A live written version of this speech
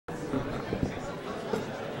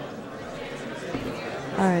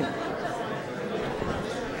All right.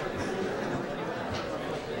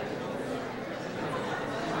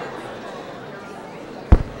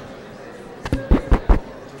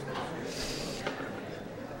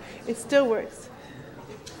 It still works.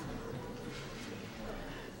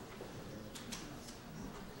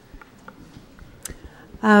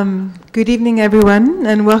 Good evening, everyone,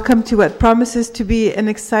 and welcome to what promises to be an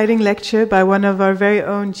exciting lecture by one of our very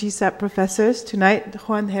own GSAPP professors tonight,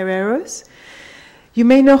 Juan Herreros. You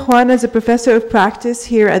may know Juan as a professor of practice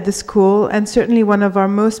here at the school and certainly one of our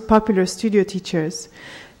most popular studio teachers.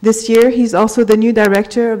 This year, he's also the new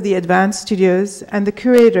director of the Advanced Studios and the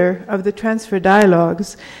curator of the Transfer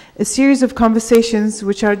Dialogues, a series of conversations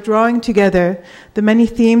which are drawing together the many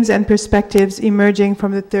themes and perspectives emerging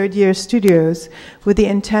from the third-year studios with the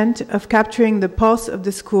intent of capturing the pulse of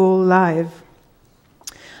the school live.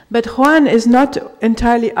 But Juan is not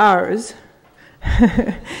entirely ours.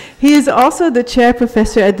 He is also the chair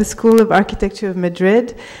professor at the School of Architecture of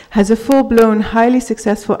Madrid, has a full-blown, highly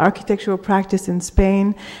successful architectural practice in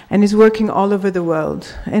Spain, and is working all over the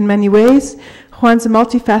world. In many ways, Juan's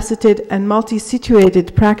multifaceted and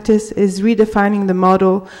multi-situated practice is redefining the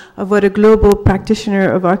model of what a global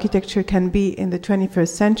practitioner of architecture can be in the 21st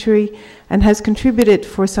century, and has contributed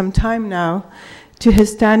for some time now to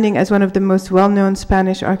his standing as one of the most well-known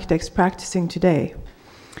Spanish architects practicing today.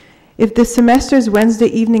 If this semester's Wednesday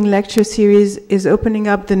evening lecture series is opening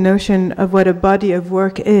up the notion of what a body of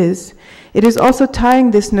work is, it is also tying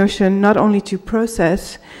this notion not only to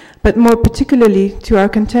process, but more particularly to our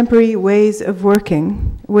contemporary ways of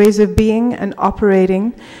working, ways of being and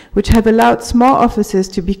operating, which have allowed small offices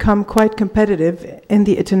to become quite competitive in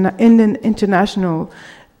an international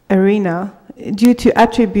arena due to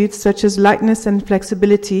attributes such as lightness and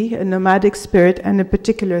flexibility, a nomadic spirit, and a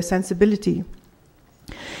particular sensibility.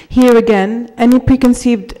 Here again, any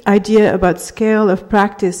preconceived idea about scale of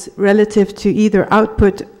practice relative to either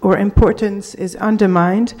output or importance is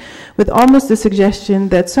undermined, with almost the suggestion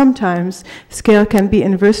that sometimes scale can be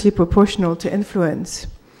inversely proportional to influence.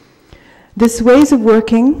 This ways of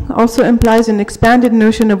working also implies an expanded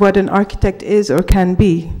notion of what an architect is or can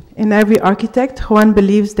be. In every architect, Juan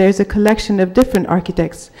believes there is a collection of different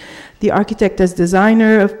architects. The architect as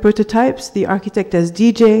designer of prototypes, the architect as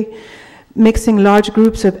DJ, mixing large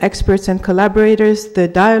groups of experts and collaborators, the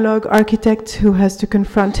dialogue architect who has to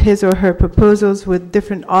confront his or her proposals with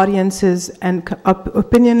different audiences and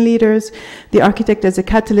opinion leaders, the architect as a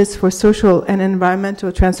catalyst for social and environmental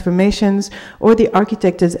transformations, or the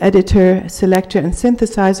architect as editor, selector, and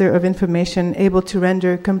synthesizer of information able to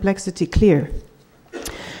render complexity clear.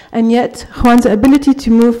 And yet, Juan's ability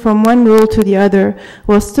to move from one role to the other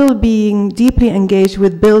while still being deeply engaged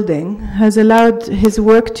with building has allowed his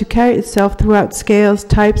work to carry itself throughout scales,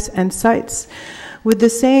 types, and sites with the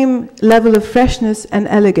same level of freshness and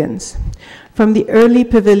elegance. From the early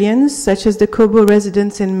pavilions, such as the Cobo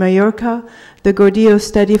residence in Mallorca, the Gordillo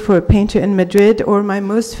study for a painter in Madrid, or my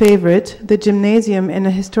most favorite, the gymnasium in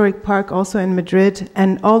a historic park also in Madrid,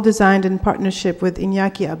 and all designed in partnership with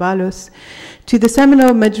Iñaki Abalos, to the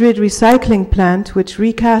seminal Madrid recycling plant, which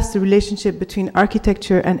recast the relationship between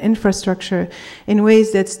architecture and infrastructure in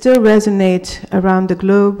ways that still resonate around the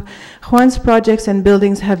globe, Juan's projects and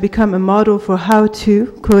buildings have become a model for how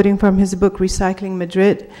to, quoting from his book Recycling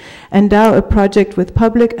Madrid, endow a project with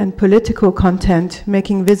public and political content,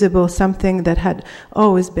 making visible something that had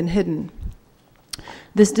always been hidden.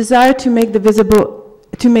 This desire to make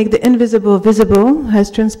the invisible visible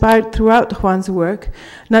has transpired throughout Juan's work,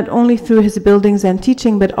 not only through his buildings and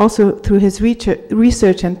teaching, but also through his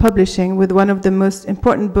research and publishing, with one of the most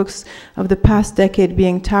important books of the past decade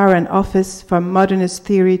being Tower and Office, From Modernist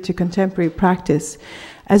Theory to Contemporary Practice.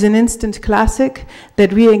 As an instant classic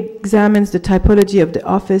that re-examines the typology of the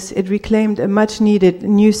office, it reclaimed a much-needed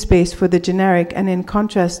new space for the generic, and in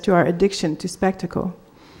contrast to our addiction to spectacle.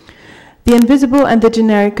 The invisible and the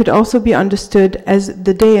generic could also be understood as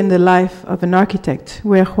the day in the life of an architect,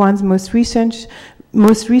 where Juan's most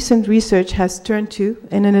recent research has turned to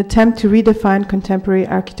in an attempt to redefine contemporary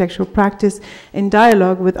architectural practice in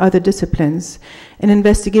dialogue with other disciplines, an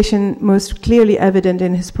investigation most clearly evident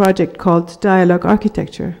in his project called Dialogue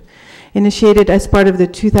Architecture. Initiated as part of the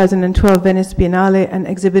 2012 Venice Biennale and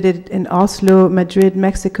exhibited in Oslo, Madrid,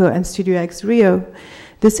 Mexico, and Studio X Rio,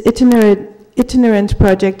 this itinerant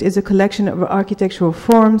project is a collection of architectural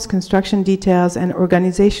forms, construction details, and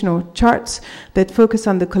organizational charts that focus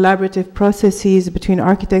on the collaborative processes between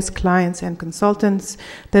architects, clients, and consultants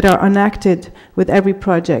that are enacted with every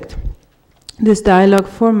project. This dialogue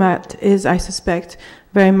format is, I suspect,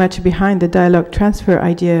 very much behind the dialogue transfer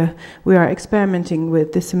idea we are experimenting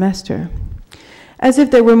with this semester. As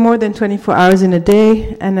if there were more than 24 hours in a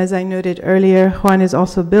day, and as I noted earlier, Juan is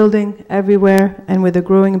also building everywhere and with a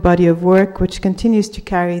growing body of work which continues to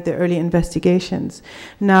carry the early investigations,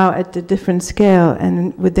 now at a different scale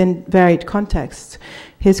and within varied contexts.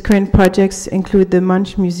 His current projects include the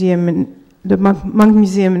Munch Museum Monk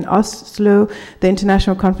Museum in Oslo, the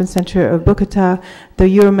International Conference Center of Bogota, the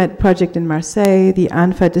Euromed project in Marseille, the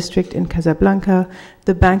ANFA district in Casablanca,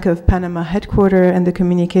 the Bank of Panama headquarters, and the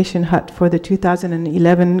communication hut for the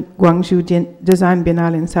 2011 Gwangju Design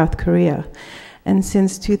Biennale in South Korea. And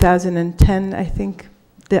since 2010, I think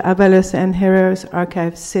the Avalos and Herreros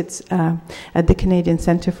archive sits at the Canadian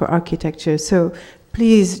Center for Architecture. So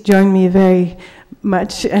please join me very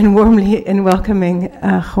much and warmly in welcoming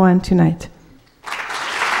Juan tonight.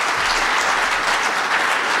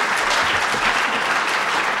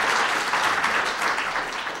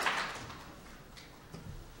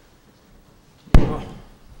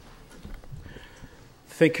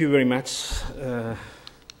 Thank you very much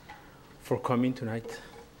for coming tonight.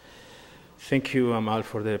 Thank you, Amal,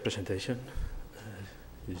 for the presentation.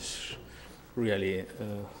 It's really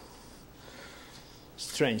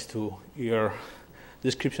strange to hear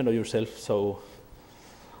description of yourself so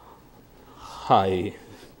high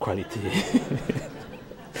quality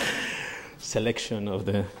selection of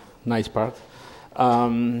the nice part.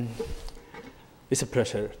 It's a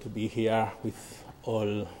pleasure to be here with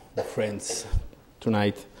all the friends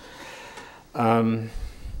tonight.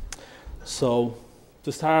 So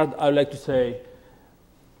to start, I would like to say,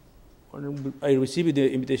 when I received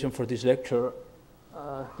the invitation for this lecture,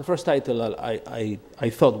 the first title I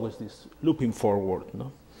thought was this, Looping Forward.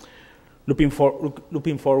 No?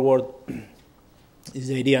 Looping forward is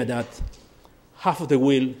the idea that half of the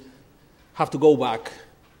wheel have to go back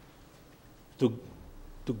to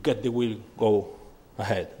get the wheel go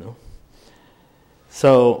ahead. No?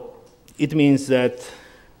 So it means that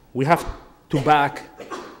we have to back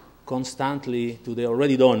constantly to the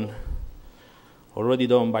already done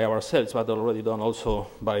by ourselves, but already done also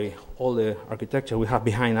by all the architecture we have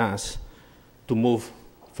behind us to move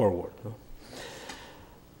forward. No?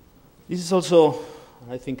 This is also,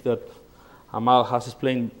 I think that Amal has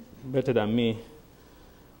explained better than me,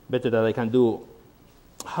 better than I can do,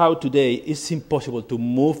 how today it's impossible to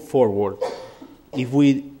move forward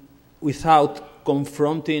without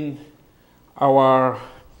confronting our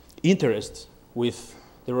interests with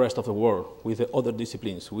the rest of the world, with the other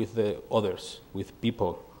disciplines, with the others, with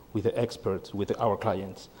people, with the experts, with our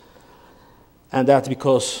clients. And that's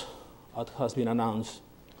because, as has been announced,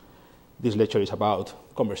 this lecture is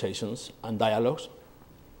about conversations and dialogues,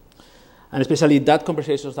 and especially that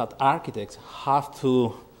conversations that architects have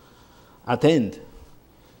to attend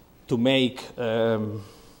to make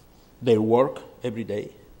their work every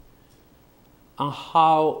day, and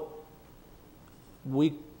how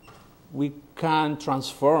we can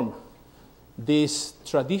transform this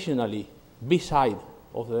traditionally B-side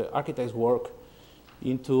of the architect's work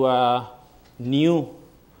into a new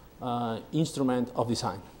instrument of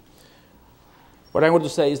design. What I want to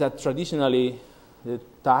say is that traditionally the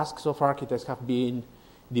tasks of architects have been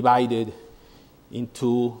divided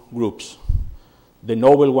into groups. The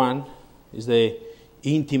noble one is the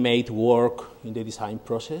intimate work in the design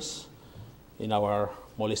process, in our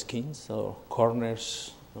moleskines or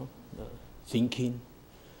corners, no? Thinking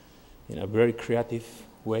in a very creative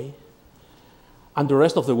way. And the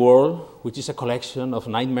rest of the world, which is a collection of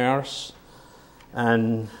nightmares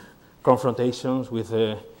and confrontations with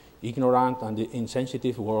the ignorant and the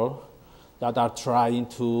insensitive world that are trying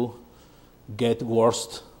to get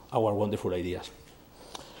worst our wonderful ideas.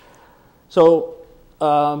 So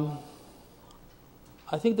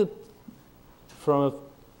I think that from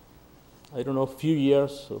a few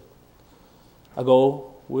years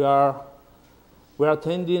ago, we are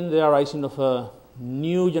attending the arising of a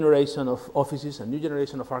new generation of offices, a new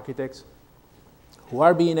generation of architects who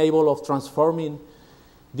are being able of transforming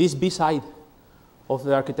this B-side of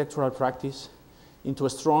the architectural practice into a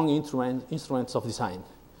strong instruments of design.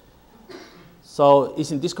 So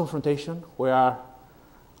it's in this confrontation we are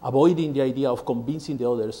avoiding the idea of convincing the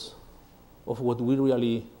others of what we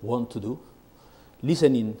really want to do,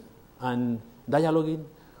 listening and dialoguing.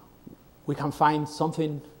 We can find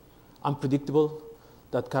something unpredictable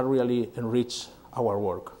that can really enrich our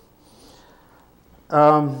work.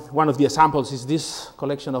 One of the examples is this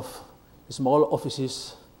collection of small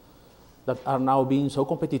offices that are now being so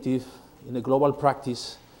competitive in the global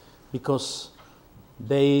practice because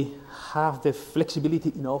they have the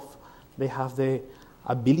flexibility enough, they have the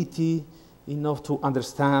ability enough to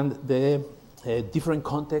understand the different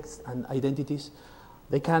contexts and identities.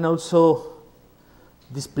 They can also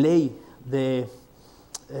display the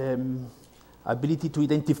ability to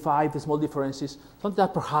identify the small differences, something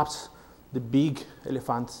that perhaps the big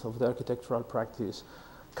elephants of the architectural practice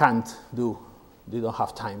can't do. They don't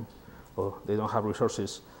have time or they don't have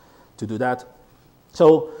resources to do that.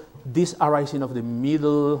 So this arising of the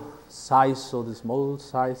middle size or the small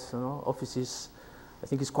size offices, I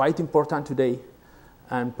think is quite important today,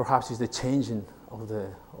 and perhaps is the changing of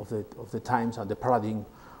the times and the paradigm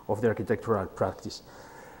of the architectural practice.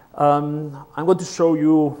 I'm going to show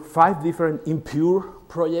you 5 different impure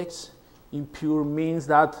projects. Impure means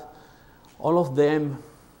that all of them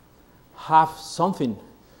have something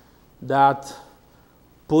that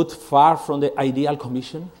put far from the ideal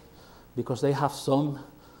commission, because they have some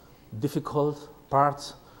difficult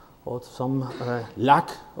parts or some lack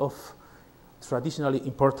of traditionally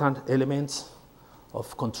important elements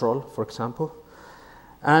of control, for example.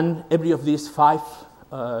 And every of these 5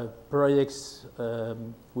 projects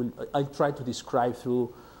I'll try to describe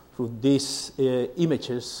through these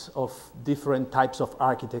images of different types of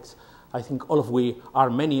architects. I think all of we are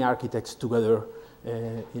many architects together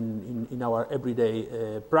in our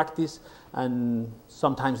everyday practice, and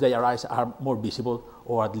sometimes they are more visible,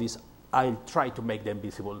 or at least I'll try to make them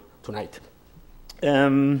visible tonight.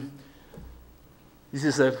 This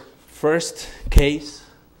is the first case.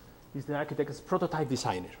 Is the architect as prototype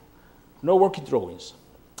designer. No working drawings.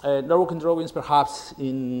 No working drawings, perhaps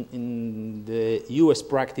in the US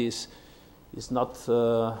practice, is not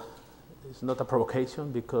a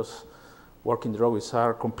provocation, because working drawings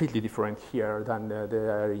are completely different here than they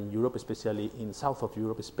are in Europe, especially in south of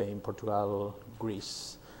Europe, Spain, Portugal,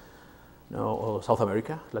 Greece, or South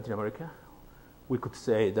America, Latin America. We could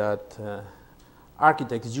say that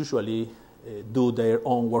architects usually do their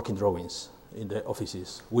own working drawings in the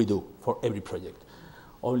offices. We do for every project.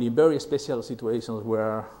 Only in very special situations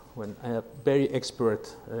when a very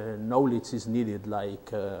expert knowledge is needed,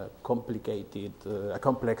 like a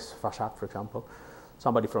complex facade, for example,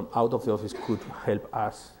 somebody from out of the office could help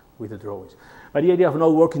us with the drawings. But the idea of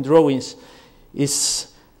no working drawings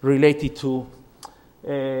is related to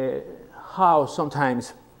how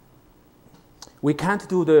sometimes we can't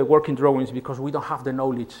do the working drawings because we don't have the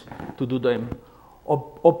knowledge to do them,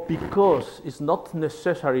 or because it's not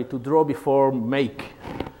necessary to draw before making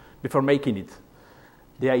it.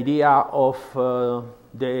 The idea of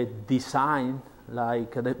the design,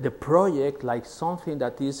 like the project, like something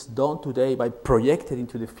that is done today by projected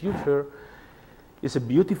into the future, is a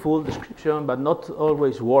beautiful description, but not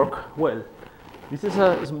always work well. This is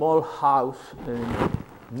a small house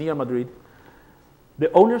near Madrid.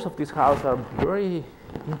 The owners of this house are very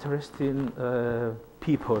interesting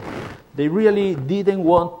people. They really didn't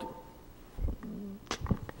want.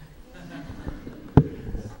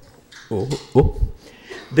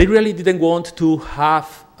 They really didn't want to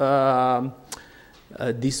have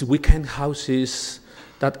these weekend houses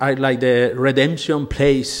that are like the redemption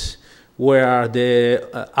place where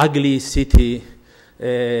the ugly city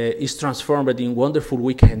is transformed in wonderful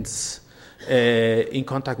weekends in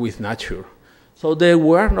contact with nature. So they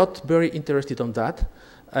were not very interested on that.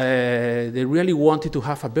 They really wanted to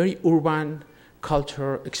have a very urban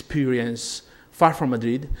culture experience far from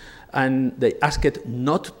Madrid, and they asked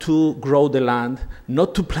not to grow the land,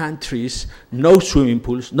 not to plant trees, no swimming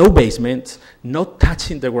pools, no basements, not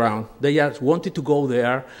touching the ground. They just wanted to go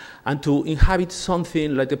there and to inhabit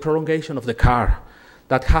something like the prolongation of the car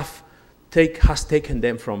that has taken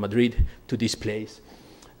them from Madrid to this place.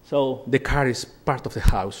 So the car is part of the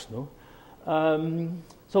house, no?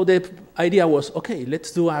 So the idea was, okay,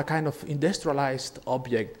 let's do a kind of industrialized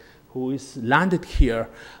object who is landed here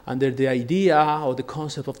under the idea or the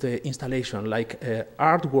concept of the installation, like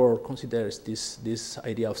artwork considers this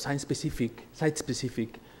idea of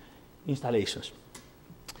site-specific installations.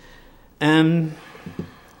 And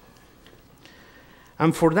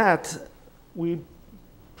for that, we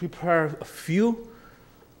prepared a few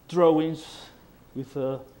drawings with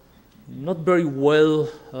not very well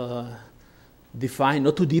defined,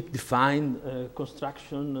 not too deep defined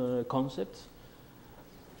construction concepts.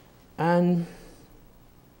 And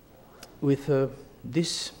with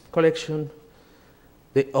this collection,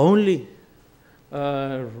 the only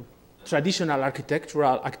traditional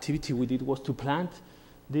architectural activity we did was to plant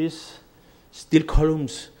these steel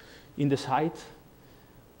columns in the site.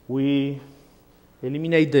 We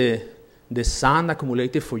eliminate the sand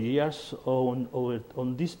accumulated for years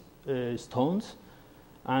on these stones,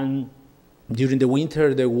 and during the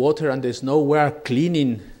winter, the water and the snow were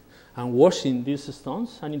cleaning and washing these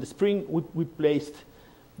stones, and in the spring we placed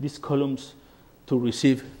these columns to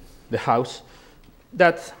receive the house.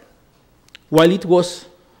 That while it was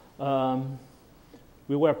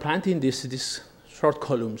we were planting these short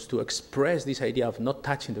columns to express this idea of not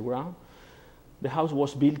touching the ground. The house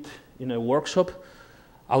was built in a workshop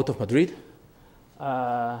out of Madrid,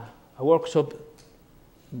 a workshop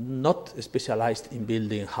not specialized in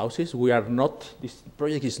building houses. We are not, this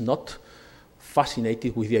project is not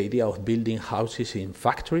fascinated with the idea of building houses in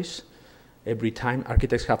factories. Every time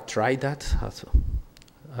architects have tried that,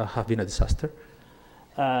 have been a disaster.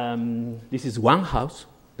 This is one house,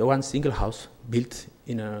 the one single house built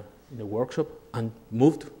in a workshop and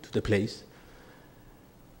moved to the place.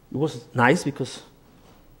 It was nice because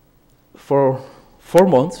for 4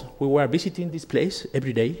 months we were visiting this place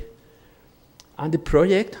every day, and the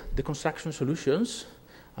project, the construction solutions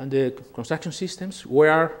and the construction systems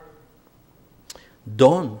were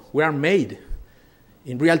made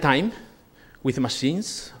in real time with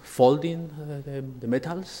machines folding the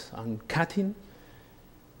metals and cutting,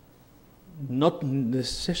 not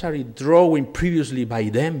necessarily drawing previously by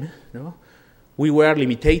them. No? We were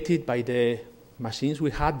limited by the machines we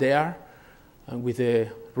had there and with the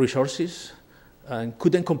resources, and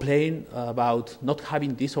couldn't complain about not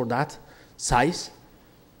having this or that size.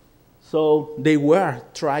 So they were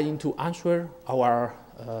trying to answer our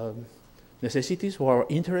necessities or our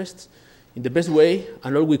interests in the best way,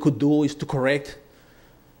 and all we could do is to correct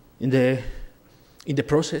in the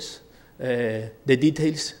process the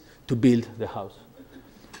details to build the house.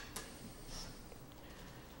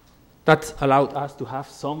 That allowed us to have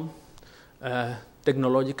some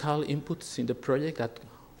technological inputs in the project that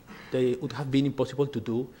they would have been impossible to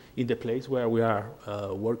do in the place where we are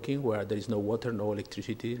working, where there is no water, no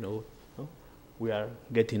electricity, no. We are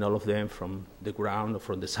getting all of them from the ground or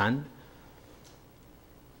from the sun.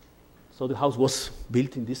 So the house was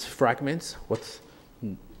built in these fragments. What's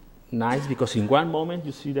nice, because in one moment,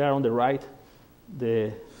 you see there on the right,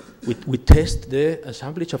 we test the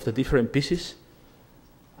assemblage of the different pieces.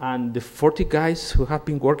 And the 40 guys who have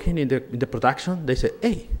been working in the production, they say,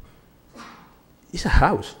 hey, it's a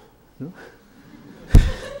house. No?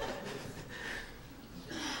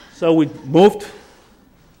 So we moved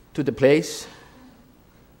to the place,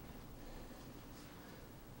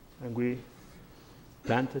 and we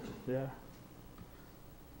planted there.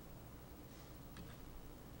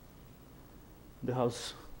 The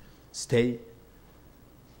house stayed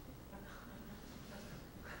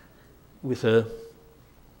with a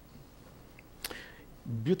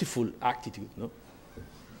beautiful attitude, no?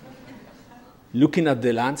 Looking at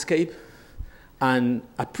the landscape and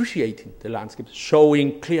appreciating the landscape,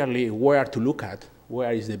 showing clearly where to look at,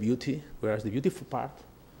 where is the beauty, where is the beautiful part,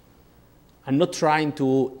 and not trying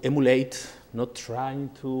to emulate, not trying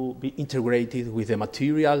to be integrated with the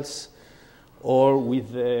materials or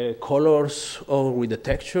with the colors or with the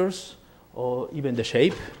textures or even the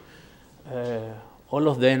shape. All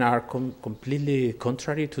of them are completely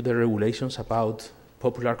contrary to the regulations about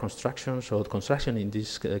popular constructions or construction in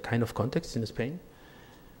this kind of context in Spain.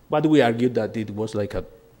 But we argued that it was like a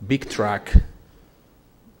big track.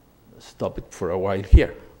 Stop it for a while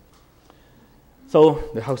here. So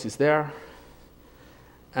the house is there,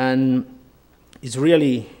 and it's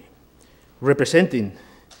really representing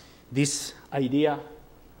this idea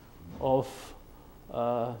of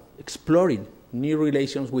exploring new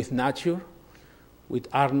relations with nature, which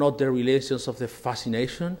are not the relations of the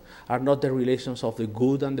fascination, are not the relations of the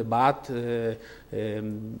good and the bad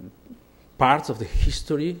parts of the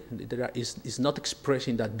history. It's not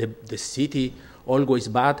expressing that the city always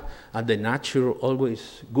bad and the nature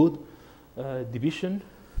always good division.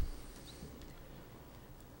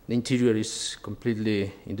 The interior is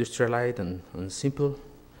completely industrialized and simple.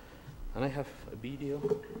 And I have a video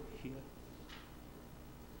here.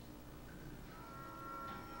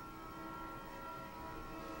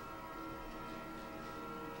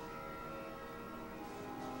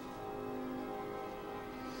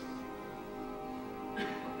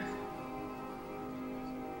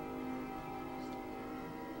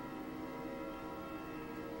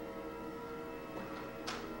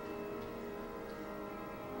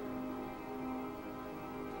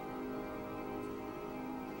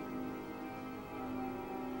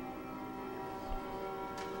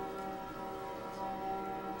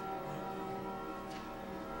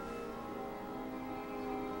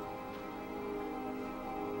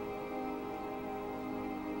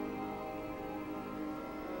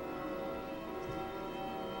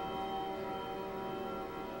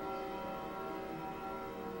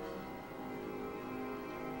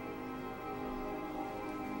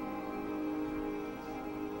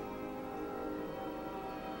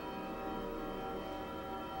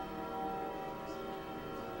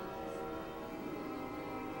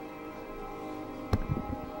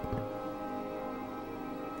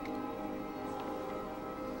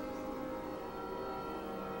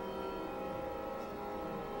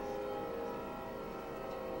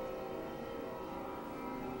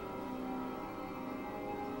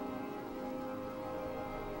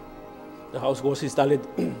 The house was installed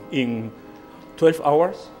in 12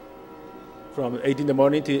 hours, from 8 in the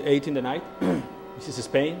morning to 8 in the night. This is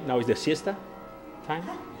Spain. Now is the siesta time.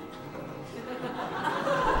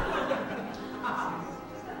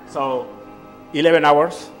 So, 11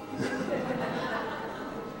 hours.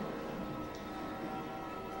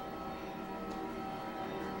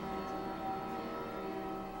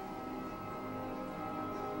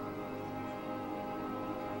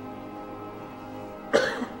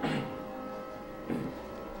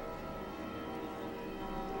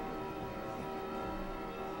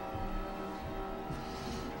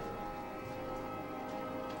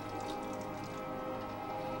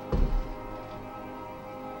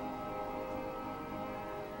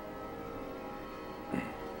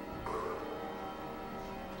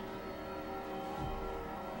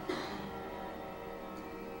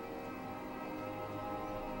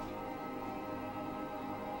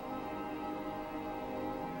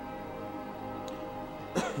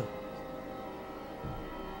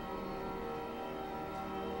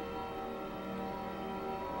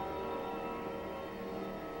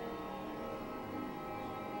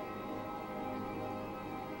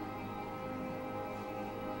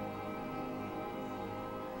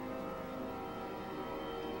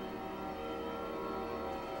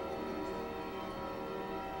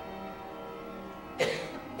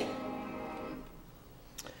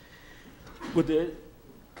 With the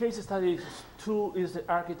case study 2 is the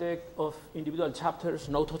architect of individual chapters,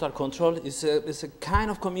 no total control. It's a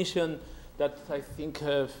kind of commission that I think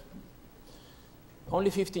only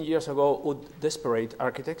 15 years ago would desperate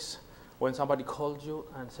architects when somebody called you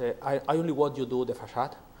and say, I only want you to do the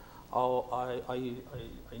facade, or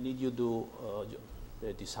I need you to do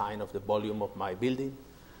the design of the volume of my building.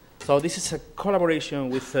 So this is a collaboration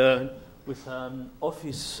with an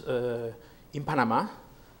office in Panama,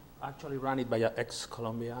 actually run it by an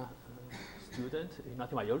ex-Columbia student,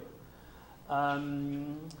 Ignacio Mayol.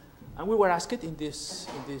 And we were asked in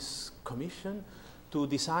this commission to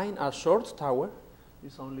design a short tower.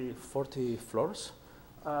 It's only 40 floors,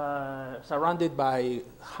 surrounded by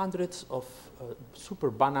hundreds of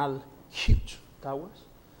super banal, huge towers,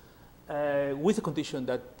 with the condition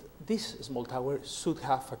that this small tower should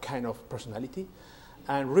have a kind of personality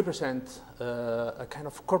and represent a kind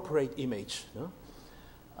of corporate image. No?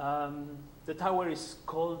 The tower is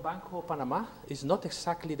called Banco Panama. It's not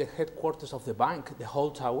exactly the headquarters of the bank, the whole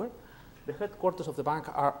tower. The headquarters of the bank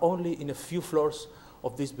are only in a few floors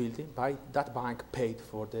of this building. By that bank paid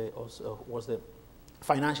for was the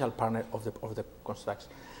financial partner of the construction.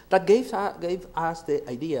 That gave us the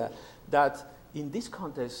idea that in this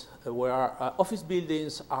context, where office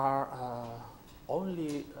buildings are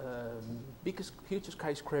only huge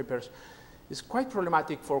skyscrapers, it's quite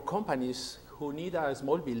problematic for companies who need a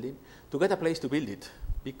small building to get a place to build it,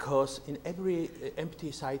 because in every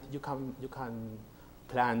empty site you can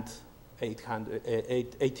plant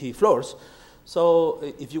 80 floors. So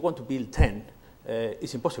if you want to build 10,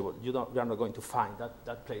 it's impossible. You are not going to find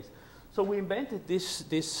that place. So we invented this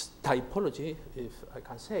typology, if I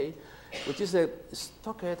can say, which is a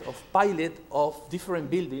stockade of pilot of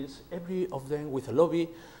different buildings, every of them with a lobby,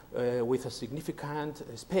 with a significant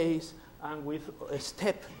space, and with a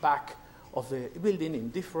step back of the building in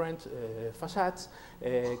different facades,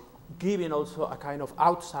 giving also a kind of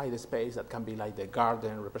outside space that can be like the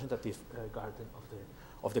garden, representative garden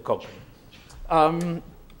of the company.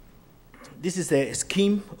 This is the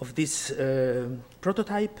scheme of this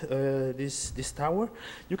prototype, this tower.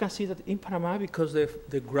 You can see that in Panama, because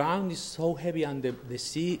the ground is so heavy and the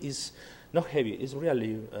sea is not heavy, it's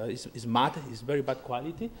really it's mud, it's very bad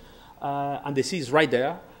quality, and the sea is right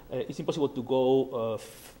there. It's impossible to go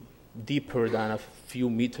deeper than a few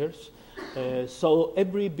meters. So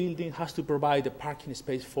every building has to provide a parking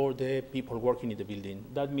space for the people working in the building.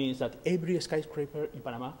 That means that every skyscraper in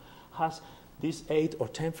Panama has these 8 or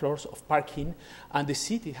 10 floors of parking, and the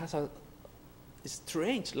city has a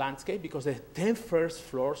strange landscape because the 10 first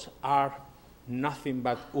floors are nothing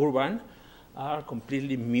but urban, are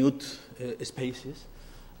completely mute spaces.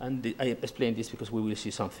 And I explain this because we will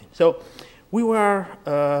see something. So we were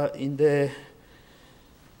in the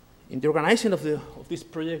organizing of this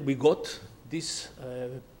project, we got this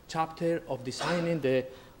chapter of designing the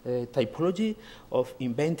typology, of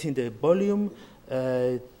inventing the volume,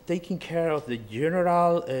 taking care of the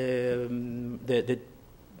general, the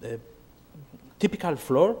typical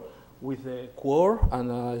floor with a core and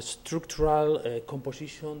a structural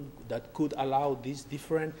composition that could allow these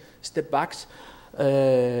different step backs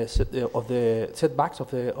of the setbacks of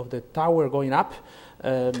the tower going up,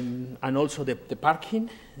 and also the parking.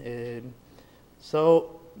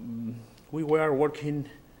 So we were working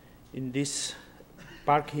in this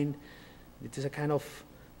parking. It is a kind of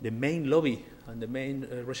the main lobby and the main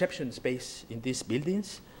reception space in these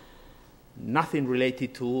buildings. Nothing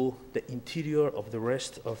related to the interior of the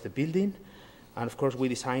rest of the building. And of course, we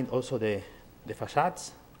designed also the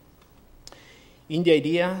facades in the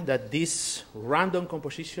idea that this random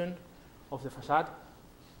composition of the facade,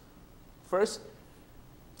 first,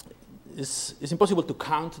 it's impossible to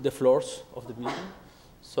count the floors of the building.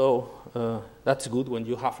 So that's good when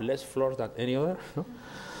you have less floors than any other. No?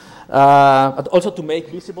 But also to make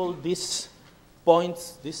visible these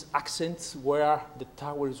points, these accents where the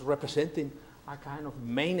tower is representing a kind of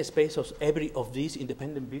main space of every of these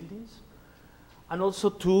independent buildings. And also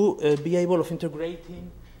to be able of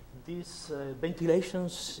integrating these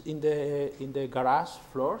ventilations in the garage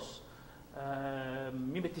floors,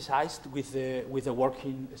 mimeticized with the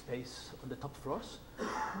working space on the top floors,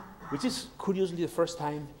 which is curiously the first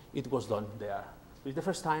time it was done there. It's the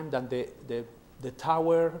first time that the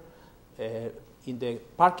tower in the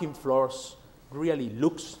parking floors really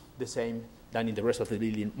looks the same than in the rest of the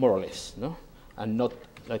building, more or less, no? And not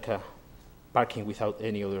like a parking without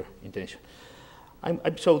any other intention.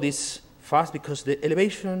 I show this fast because the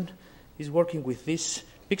elevation is working with these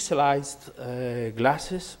pixelized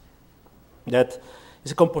glasses that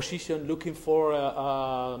is a composition looking for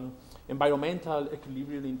environmental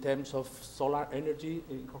equilibrium in terms of solar energy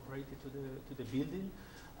incorporated to the building.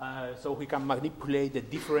 So we can manipulate the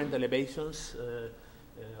different elevations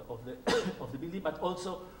of the building, but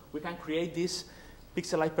also we can create this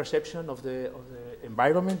pixelized perception of the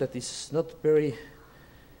environment that is not very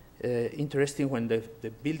interesting when the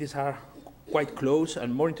buildings are quite close,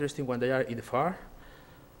 and more interesting when they are in the far.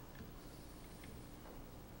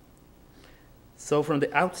 So from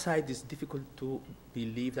the outside, it's difficult to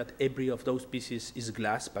believe that every of those pieces is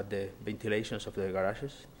glass, but the ventilations of the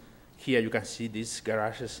garages. Here you can see these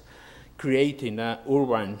garages creating an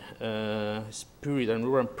urban spirit and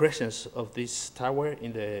urban presence of this tower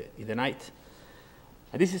in the night.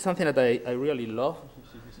 And this is something that I really love.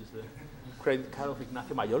 This is the credit card of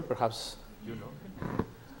Ignacio Mayol, perhaps you know.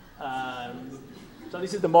 So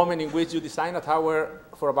this is the moment in which you design a tower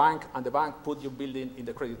for a bank, and the bank put your building in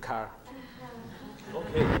the credit card.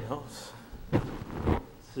 Okay, no.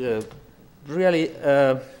 It's really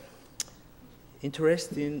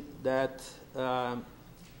interesting that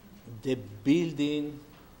the building,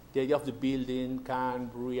 the idea of the building can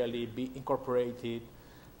really be incorporated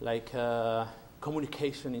like a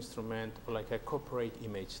communication instrument or like a corporate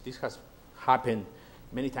image. This has happened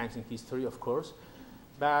many times in history, of course,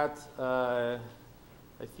 but I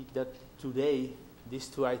think that today these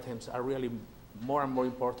two items are really more and more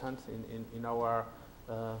important in our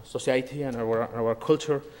society and our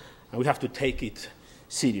culture, and we have to take it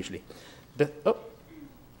seriously. The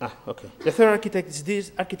third architect is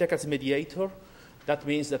this architect as mediator. That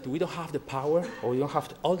means that we don't have the power, or we don't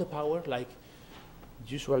have all the power like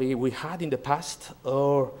usually we had in the past,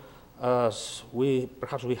 or perhaps we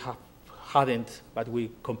hadn't, but we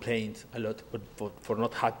complained a lot for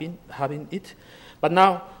not having it. But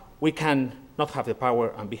now we can not have the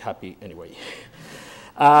power and be happy anyway.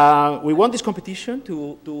 We won this competition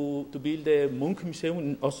to build the Munch Museum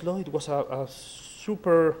in Oslo. It was a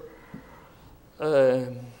super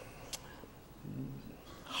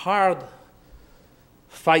hard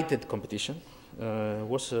fighted competition. It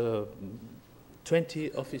was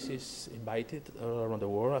 20 offices invited around the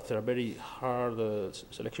world after a very hard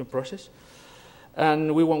selection process.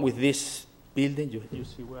 And we won with this building. You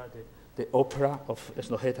see where the opera of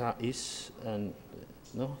Snøhetta is, and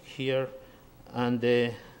here, and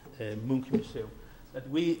the Munch Museum. That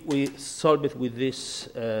we solved it with this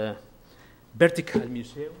vertical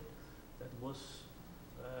museum that was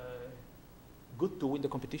good to win the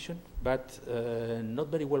competition, but not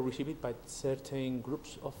very well received by certain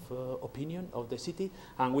groups of opinion of the city,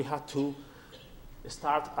 and we had to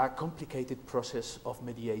start a complicated process of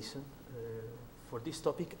mediation for this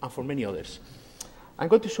topic and for many others. I'm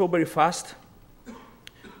going to show very fast.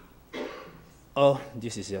 Oh,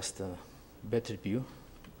 this is just a better view.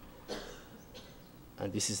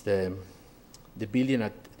 And this is the building.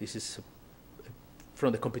 This is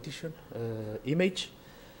from the competition image.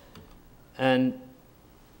 And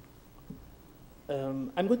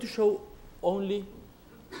I'm going to show only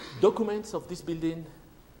documents of this building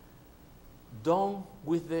done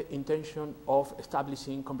with the intention of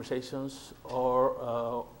establishing conversations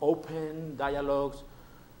or open dialogues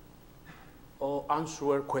or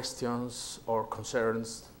answer questions or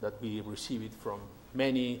concerns that we received from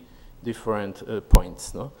many different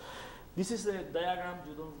points. No? This is a diagram,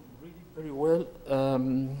 you don't read it very well,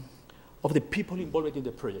 of the people involved in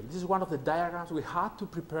the project. This is one of the diagrams we had to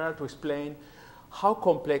prepare to explain how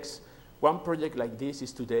complex one project like this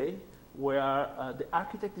is today, where the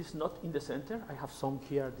architect is not in the center. I have shown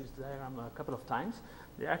here this diagram a couple of times.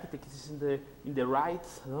 The architect is in the right,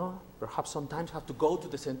 perhaps sometimes have to go to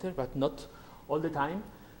the center, but not all the time.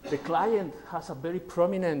 The client has a very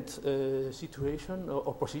prominent situation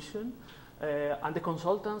or position, and the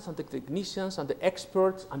consultants and the technicians and the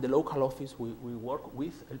experts and the local office we work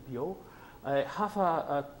with, LPO, have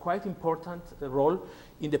a quite important role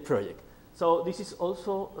in the project. So this is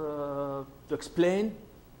also to explain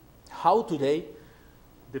how today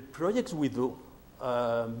the projects we do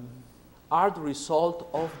are the result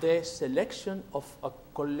of the selection of a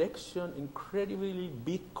collection, incredibly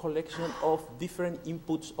big collection of different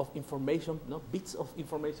inputs of information, bits of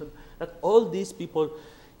information that all these people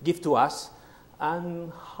give to us,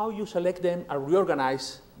 and how you select them and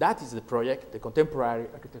reorganize. That is the project, the contemporary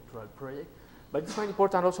architectural project. But it's very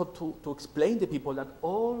important also to explain to people that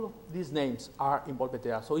all of these names are involved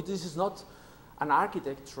there. So this is not an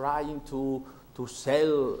architect trying to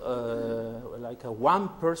sell like a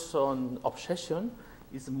one-person obsession.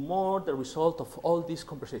 Is more the result of all these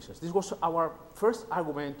conversations. This was our first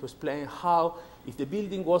argument to explain how, if the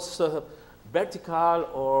building was vertical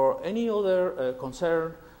or any other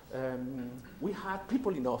concern, we had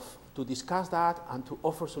people enough to discuss that and to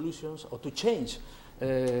offer solutions or to change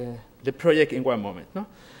the project in one moment. No?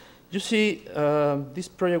 You see, this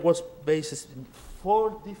project was based in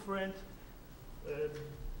 4 different. I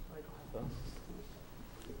don't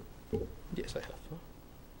have. Yes, I have.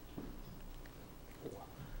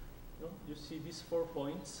 You see these 4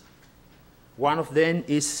 points. One of them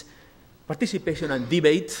is participation and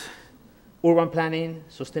debate, urban planning,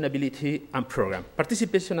 sustainability, and program.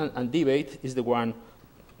 Participation and debate is the one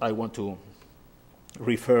I want to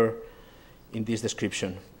refer in this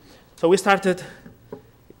description. So we started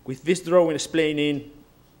with this drawing explaining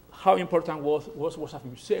how important was a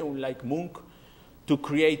museum like Munch to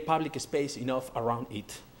create public space enough around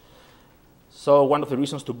it. So one of the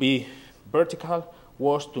reasons to be vertical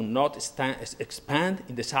was to not expand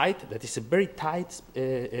in the site. That is a very tight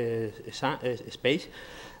space,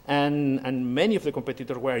 and many of the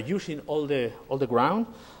competitors were using all the ground.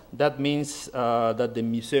 That means that the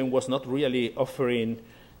museum was not really offering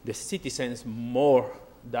the citizens more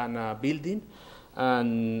than a building,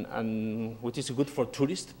 and which is good for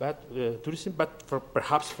tourists, but tourism, but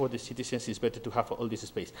perhaps for the citizens it's better to have all this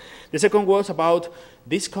space. The second was about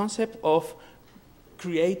this concept of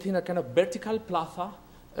creating a kind of vertical plaza,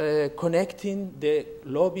 connecting the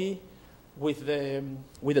lobby with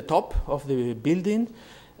the top of the building,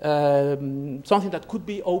 something that could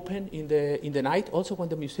be open in the night, also when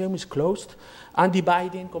the museum is closed, and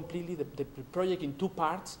dividing completely the project in 2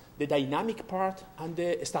 parts: the dynamic part and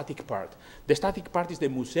the static part. The static part is the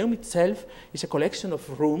museum itself. It's a collection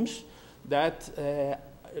of rooms that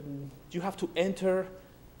you have to enter,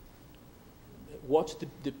 watch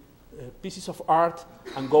the pieces of art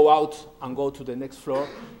and go out and go to the next floor.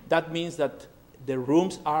 That means that the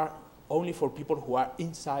rooms are only for people who are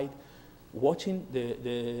inside watching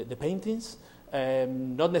the paintings,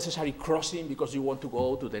 not necessarily crossing because you want to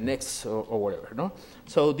go to the next or whatever. No?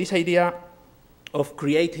 So this idea of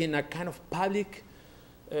creating a kind of public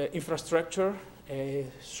infrastructure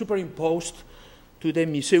superimposed to the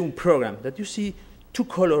museum program, that you see 2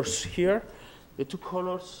 colors here. The 2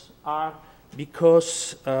 colors are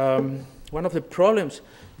because one of the problems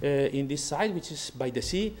in this site, which is by the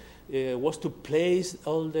sea, was to place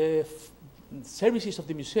all the services of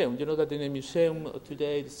the museum. You know that in the museum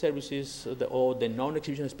today, the services or the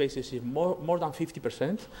non-exhibition spaces is more than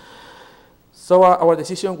 50%. So our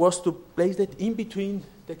decision was to place that in between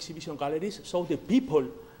the exhibition galleries, so the people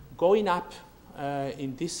going up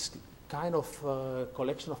in this kind of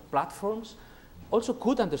collection of platforms also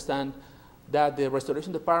could understand that the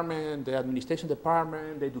restoration department, the administration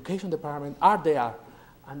department, the education department are there,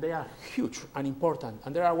 and they are huge and important.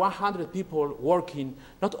 And there are 100 people working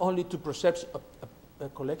not only to preserve a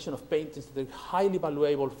collection of paintings that are highly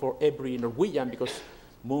valuable for every Norwegian, because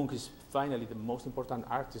Munch is finally the most important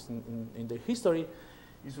artist in their history.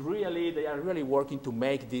 They are really working to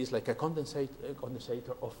make this like a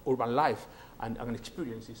condensator of urban life and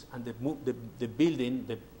experiences. And the building,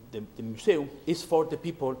 the museum, is for the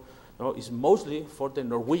people. No, it's mostly for the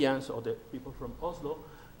Norwegians or the people from Oslo,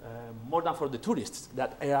 more than for the tourists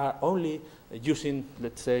that are only using,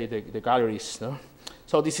 let's say, the galleries. No?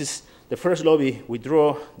 So this is the first lobby we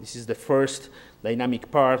draw. This is the first dynamic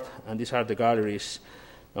part, and these are the galleries.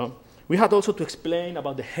 No? We had also to explain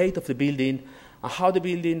about the height of the building and how the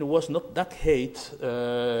building was not that height,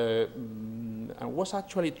 and was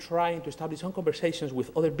actually trying to establish some conversations with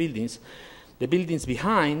other buildings. The buildings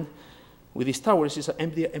behind, with these towers, is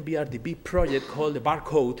an MBRDB project called the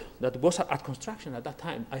Barcode that was at construction at that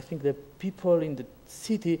time. I think the people in the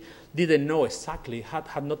city didn't know exactly,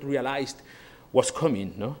 had not realized what's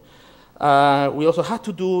coming. No? We also had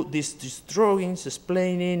to do these drawings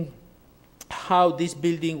explaining how this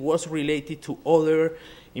building was related to other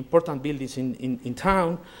important buildings in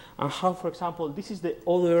town, and how, for example, this is the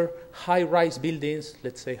other high-rise buildings,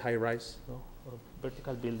 let's say high-rise, no?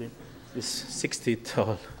 Vertical building, is 60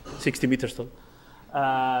 meters tall,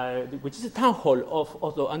 which is a town hall of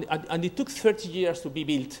Oslo, and it took 30 years to be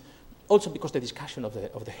built, also because of the discussion of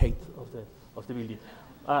the height of the building.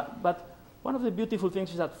 But one of the beautiful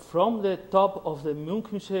things is that from the top of the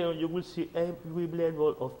Munch Museum, you will be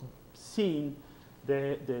able of seeing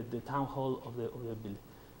the town hall of the building.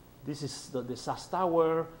 This is the SAS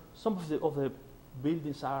Tower. Some of the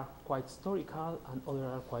buildings are quite historical, and others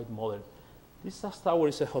are quite modern. This SAS Tower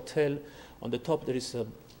is a hotel. On the top there is a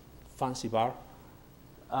fancy bar.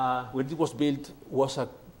 When it was built, was a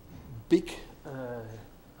big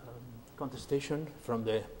contestation from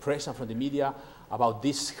the press and from the media about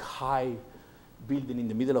this high building in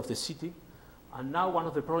the middle of the city. And now one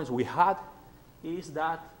of the problems we had is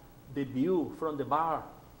that the view from the bar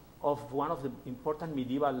of one of the important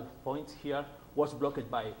medieval points here was blocked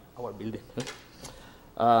by our building.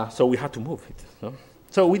 So we had to move it. No?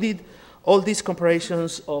 So we did all these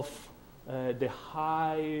comparisons of the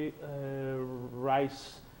high-rise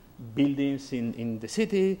buildings in the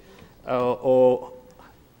city, or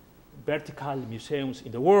vertical museums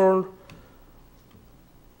in the world,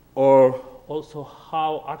 or also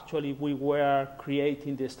how actually we were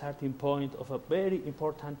creating the starting point of a very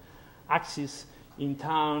important axis in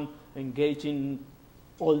town, engaging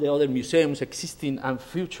all the other museums existing and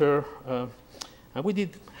future. And we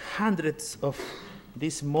did hundreds of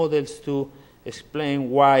these models to explain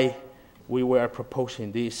why we were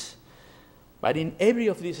proposing this. But in every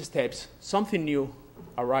of these steps, something new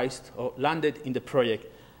arose or landed in the project,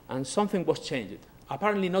 and something was changed.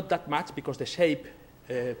 Apparently not that much, because the shape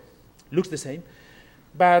looks the same,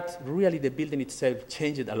 but really the building itself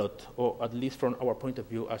changed a lot, or at least from our point of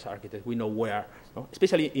view as architects, we know where. No?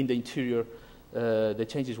 Especially in the interior, the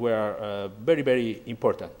changes were very, very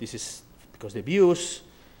important. This is because the views,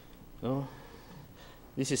 no?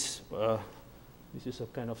 This is a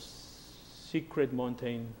kind of secret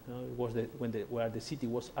mountain. It was where the city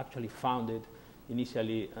was actually founded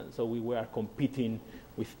initially, and so we were competing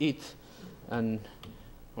with it. And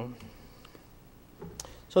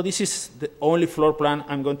so this is the only floor plan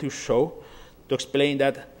I'm going to show to explain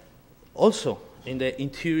that also in the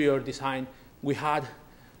interior design we had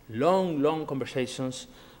long conversations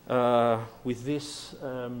with this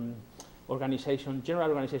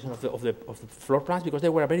general organization of the floor plans, because they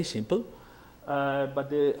were very simple.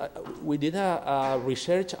 But we did a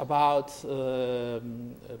research about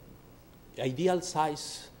ideal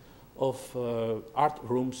size of art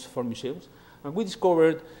rooms for museums, and we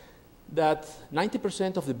discovered that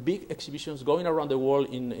 90% of the big exhibitions going around the world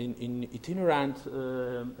in itinerant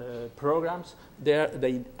programs,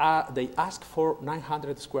 they ask for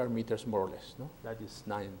 900 square meters, more or less. No? That is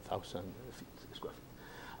 9,000 square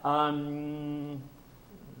feet.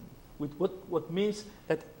 What means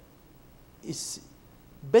that is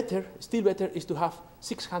better, still better, is to have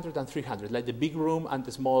 600 and 300, like the big room and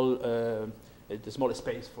the small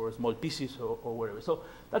space for small pieces or whatever. So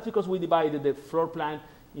that's because we divided the floor plan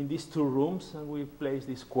in these two rooms, and we placed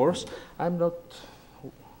this course. I'm not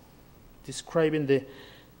describing the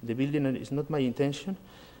building, and it's not my intention.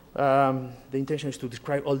 The intention is to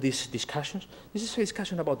describe all these discussions. This is a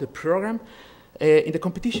discussion about the program. In the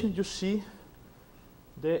competition, you see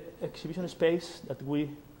the exhibition space that we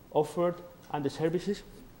offered and the services.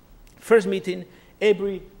 First meeting,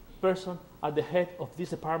 every person at the head of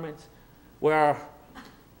these departments were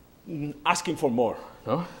asking for more.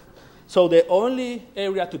 No? So the only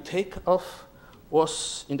area to take off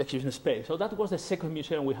was in the exhibition space. So that was the second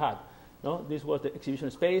museum we had. No? This was the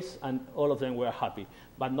exhibition space, and all of them were happy,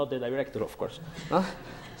 but not the director, of course.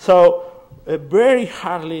 So very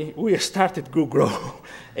hardly we started to grow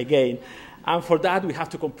again. And for that, we have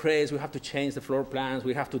to compress, we have to change the floor plans,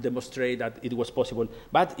 we have to demonstrate that it was possible.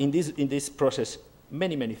 But in this process,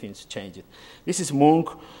 many things changed. This is Munch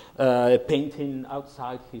painting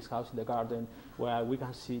outside his house in the garden, where we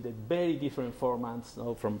can see the very different formats, you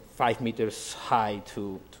know, from 5 meters high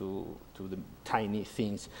to the tiny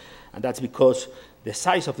things. And that's because the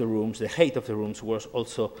size of the rooms, the height of the rooms was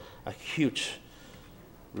also a huge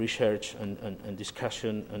research and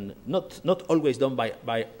discussion, and not always done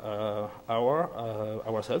by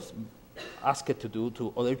ourselves, asked to do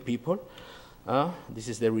to other people. This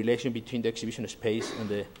is the relation between the exhibition space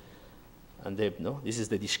and this is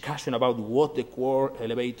the discussion about what the core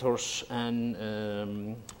elevators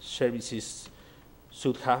and services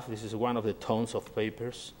should have. This is one of the tons of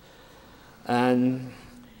papers, and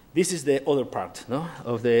this is the other part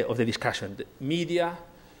of the discussion. The media,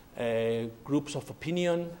 groups of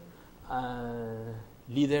opinion,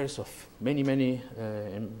 leaders of many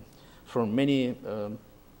from many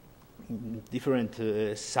different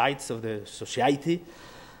sides of the society,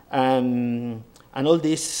 and all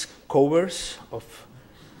these covers of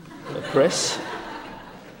press.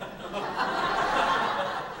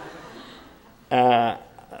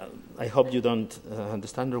 I hope you don't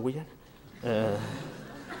understand Norwegian.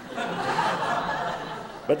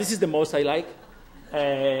 But this is the most I like,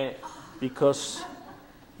 because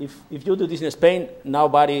if you do this in Spain,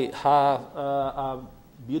 nobody have a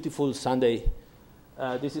beautiful Sunday.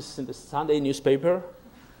 This is in the Sunday newspaper.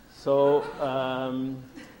 So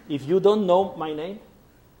if you don't know my name,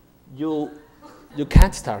 you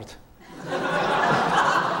can't start.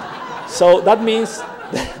 So that means,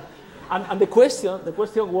 and the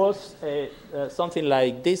question was something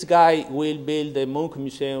like, this guy will build the Munch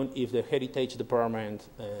Museum if the Heritage Department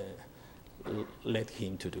let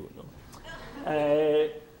him to do.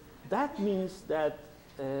 That means that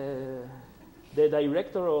the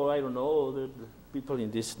director, or I don't know, the people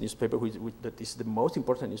in this newspaper, that is the most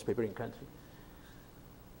important newspaper in the country,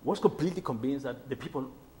 was completely convinced that the people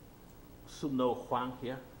should know Juan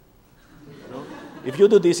here. If you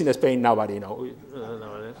do this in Spain, nobody knows.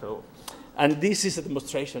 So, and this is a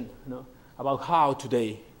demonstration about how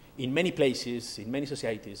today, in many places, in many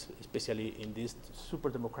societies, especially in these super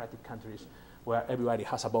democratic countries where everybody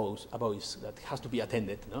has a voice that has to be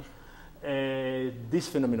attended, these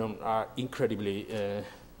phenomena are incredibly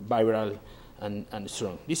viral and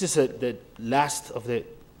strong. This is the last of the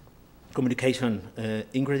communication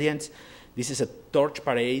ingredients. This is a torch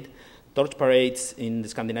parade. Torch parades in the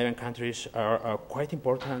Scandinavian countries are quite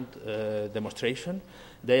important demonstration.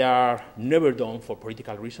 They are never done for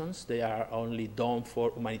political reasons. They are only done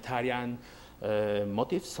for humanitarian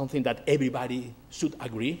motives, something that everybody should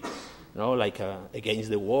agree, like against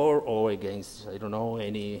the war or against, I don't know,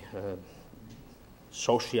 any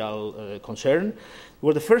social concern. It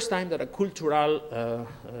was the first time that a cultural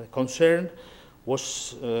concern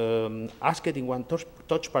was asked in one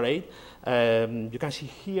torch parade. You can see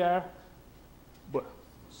here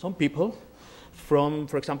some people from,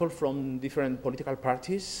 for example, from different political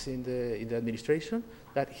parties in the administration,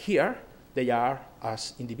 that here they are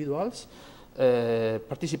as individuals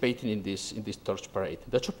participating in this torch parade.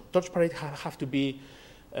 The torch parade have to be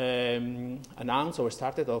announced or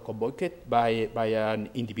started or convoked by an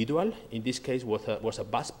individual. In this case, was a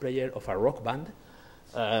bass player of a rock band,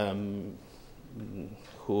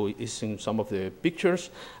 who is in some of the pictures,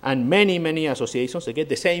 and many associations. Again,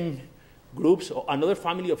 the same groups, or another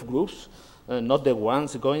family of groups, not the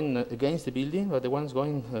ones going against the building, but the ones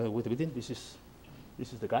going with the building. This is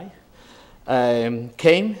the guy.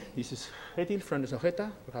 Came. This is Hetil from Sojeta.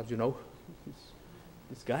 Perhaps you know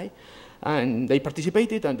this guy. And they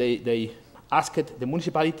participated, and they asked the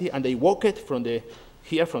municipality, and they walked from the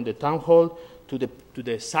town hall to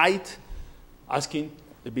the site, asking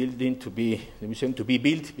the museum to be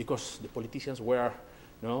built, because the politicians were,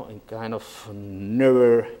 in kind of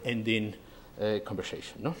never-ending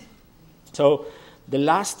conversation. So the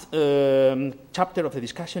last chapter of the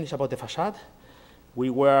discussion is about the facade. We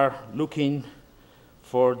were looking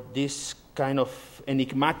for this kind of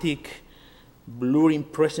enigmatic, blurring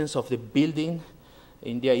presence of the building,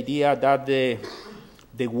 in the idea that the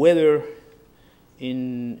weather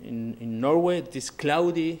in Norway is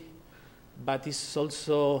cloudy, but it's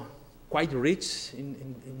also quite rich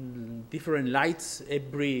in different lights.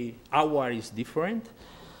 Every hour is different.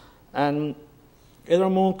 And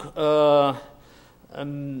Edvard Munch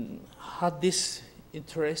had this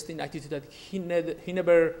interesting attitude that he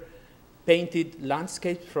never painted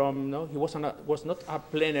landscape from, he was not a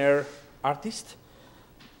plein air artist,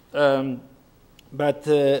 but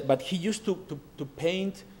he used to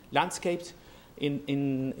paint landscapes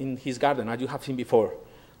in his garden, as you have seen before.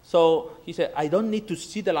 So he said, I don't need to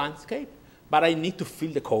see the landscape, but I need to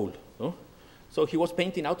feel the cold. So he was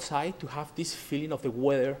painting outside to have this feeling of the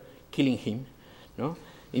weather killing him.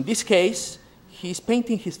 In this case, he's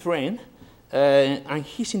painting his friend, and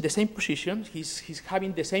he's in the same position. He's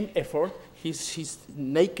having the same effort. He's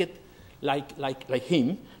naked like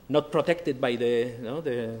him, not protected by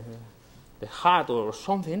the the hat or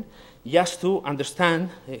something, just to understand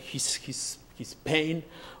his pain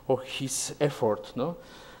or his effort. No?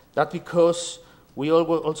 That's because we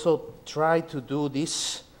also try to do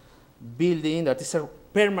this building that is a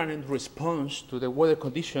permanent response to the weather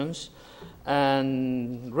conditions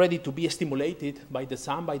and ready to be stimulated by the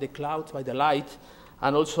sun, by the clouds, by the light,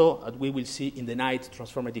 and also, as we will see in the night,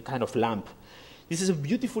 transformative kind of lamp. This is a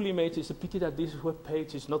beautiful image. It's a pity that this web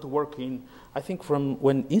page is not working. I think from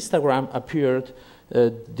when Instagram appeared,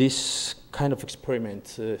 this kind of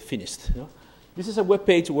experiment finished. You know? This is a web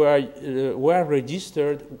page where were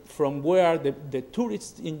registered from where the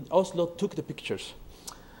tourists in Oslo took the pictures.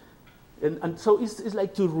 And so it's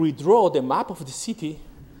like to redraw the map of the city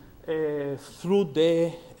through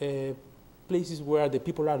the places where the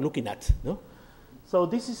people are looking at. No? So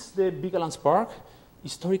this is the Vigelands Park,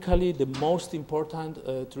 historically the most important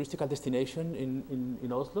touristical destination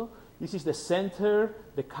in Oslo. This is the center,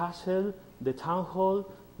 the castle, the town hall.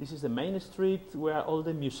 This is the main street where all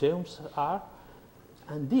the museums are.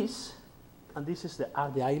 And this is the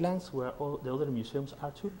islands where all the other museums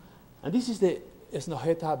are too. And this is the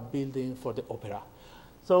Snohetta building for the opera.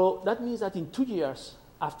 So that means that in 2 years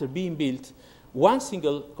after being built, one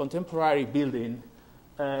single contemporary building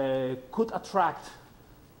could attract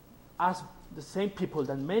as the same people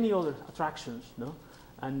than many other attractions, no?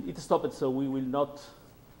 And it stopped, so we will not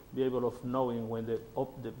be able of knowing when the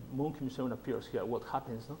Munch Museum appears here, what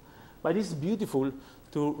happens, no? But it's beautiful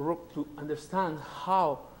to understand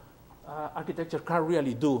how architecture can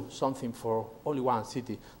really do something for only one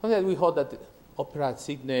city. Not that we hope that opera at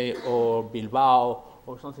Sydney or Bilbao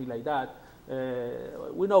or something like that,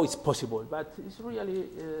 we know it's possible, but it's really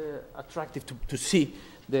attractive to see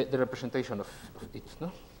the representation of it,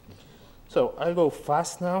 no? So I'll go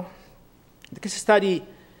fast now. The case study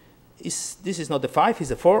this is not the 5, it's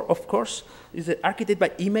the 4, of course. It's the architect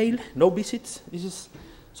by email, no visits.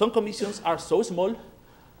 Some commissions are so small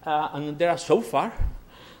and they are so far,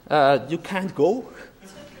 you can't go.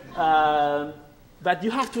 But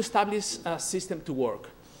you have to establish a system to work.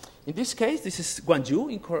 In this case, this is Gwangju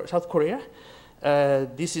in South Korea.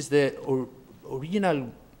 This is the original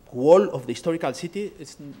wall of the historical city.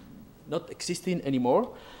 It's not existing anymore.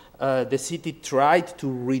 The city tried to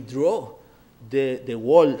redraw the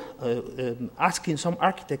wall, asking some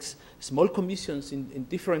architects, small commissions in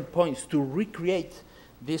different points to recreate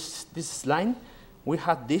this line. We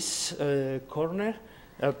had this corner,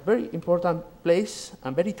 a very important place,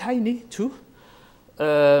 and very tiny too.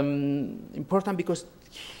 Important because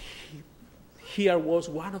here was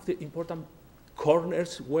one of the important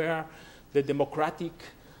corners where the democratic,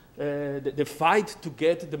 the fight to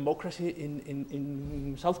get democracy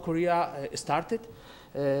in South Korea started.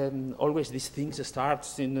 Always these things start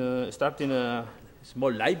in a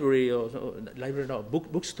small library or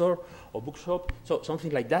bookstore or bookshop, so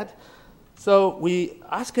something like that. So we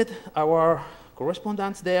asked our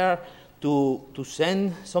correspondents there to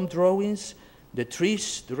send some drawings, the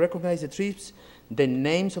trees, to recognize the trees, the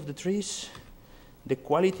names of the trees, the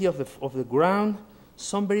quality of the ground,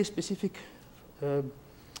 some very specific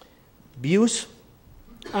views,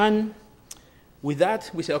 and with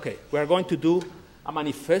that we say, okay, we are going to do a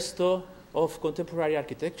manifesto of contemporary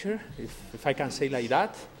architecture, if I can say like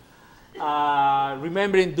that.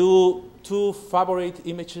 Remembering do 2 favorite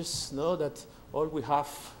images, no, that all we have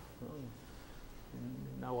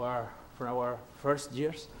from our first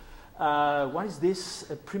years. One is this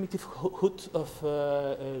primitive hut of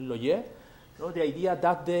Loyer. The idea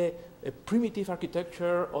that the primitive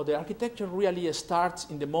architecture or the architecture really starts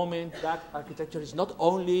in the moment that architecture is not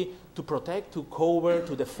only to protect, to cover,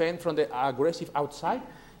 to defend from the aggressive outside,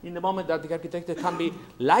 in the moment that the architecture can be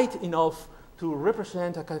light enough to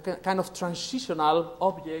represent a kind of transitional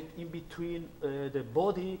object in between the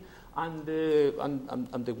body and the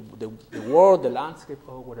world, the landscape,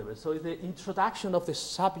 or whatever. So the introduction of the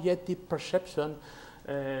subjective perception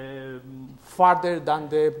farther than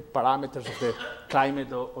the parameters of the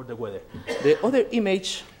climate or the weather. The other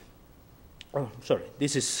image,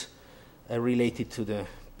 this is related to the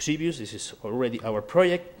previous. This is already our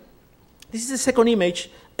project. This is the second image.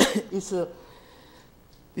 This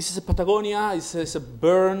is a Patagonia. It's a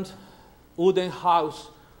burned wooden house,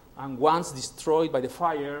 and once destroyed by the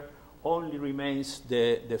fire, only remains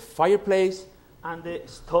the fireplace and the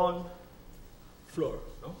stone floor.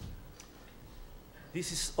 No?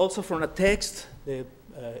 This is also from a text, A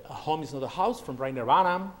Home is Not a House, from Rainer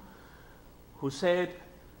Banham, who said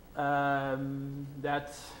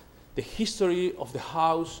that the history of the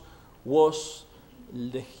house was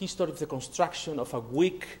the history of the construction of a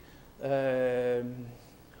weak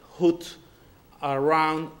hut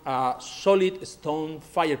around a solid stone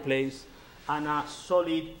fireplace and a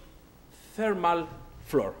solid thermal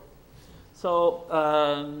floor. So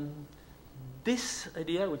this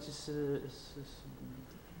idea, which is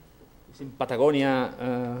in Patagonia,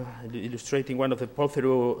 illustrating one of the Paul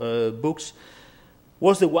Theroux books,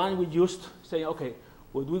 was the one we used, saying, okay,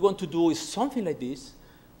 what we want to do is something like this,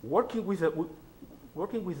 working with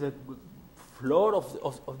the floor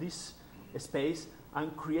of this space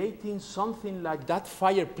and creating something like that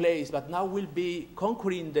fireplace, but now will be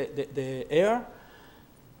conquering the air.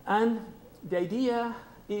 And the idea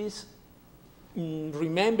is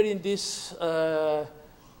remembering this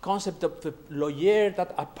concept of the lawyer,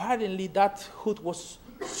 that apparently that hood was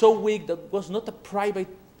so weak that was not a private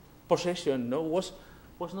possession, no, was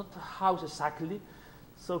not a house exactly.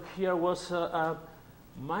 So here was a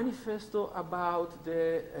manifesto about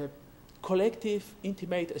the collective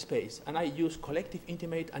intimate space, and I use collective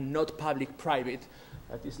intimate and not public private.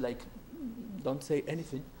 That is like, don't say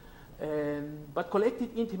anything. But collective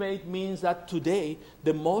intimate means that today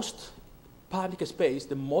the most public space,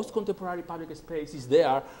 the most contemporary public space is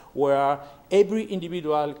there where every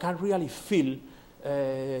individual can really feel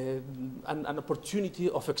an opportunity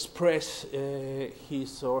of express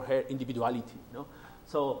his or her individuality. No?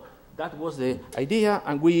 So that was the idea,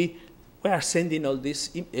 and we are sending all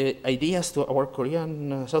these ideas to our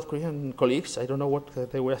South Korean colleagues. I don't know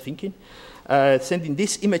what they were thinking. Sending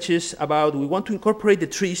these images about, we want to incorporate the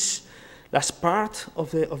trees as part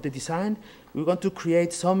of the design. We want to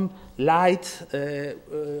create some light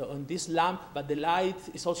on this lamp, but the light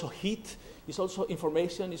is also heat, it's also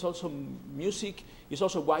information, it's also music, it's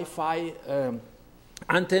also Wi-Fi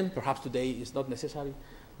anthem. Perhaps today is not necessary,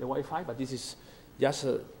 the Wi-Fi, but this is just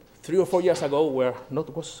 3 or 4 years ago where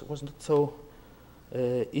was not so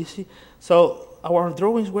easy. So our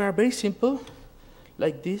drawings were very simple,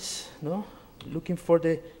 like this, no? Looking for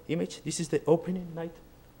the image. This is the opening night.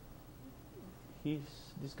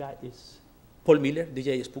 This guy is Paul Miller,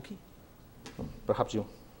 DJ Spooky. Perhaps you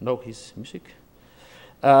know his music.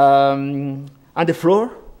 And the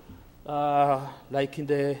floor, like in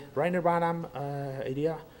the Rainer Barnum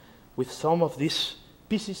idea, with some of these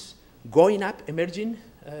pieces going up, emerging,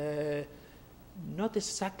 not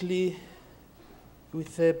exactly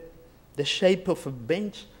with the shape of a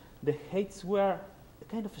bench. The heights were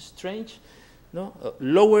kind of strange, no?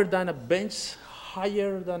 Lower than a bench,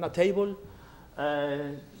 higher than a table.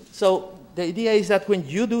 So the idea is that when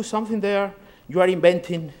you do something there, you are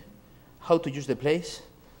inventing how to use the place.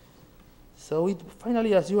 So it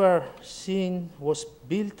finally, as you are seeing, was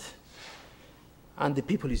built, and the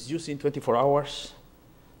people is using 24 hours.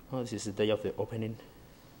 Oh, this is the day of the opening.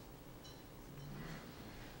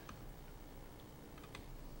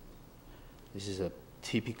 This is a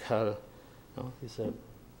typical, this is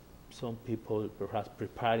some people perhaps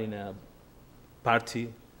preparing a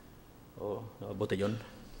party or a botellón.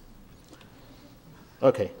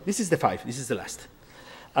 Okay, this is the 5, this is the last.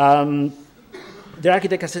 The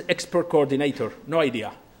architect has an expert coordinator, no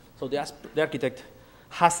idea. So the architect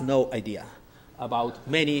has no idea about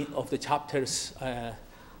many of the chapters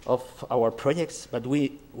of our projects, but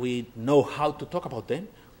we know how to talk about them.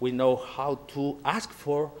 We know how to ask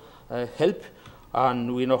for help,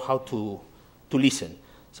 and we know how to listen.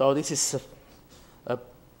 So this is a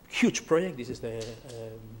huge project. This is the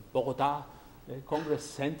Bogota Congress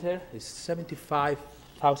Center. It's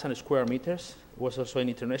 75,000 square meters. It was also an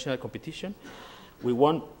international competition. We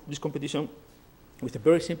won this competition with a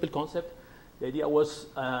very simple concept. The idea was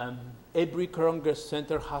every Congress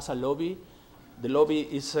Center has a lobby. The lobby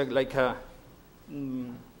is like a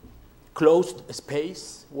closed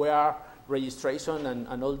space where registration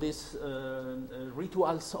and all these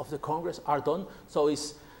rituals of the Congress are done. So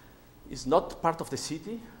it's not part of the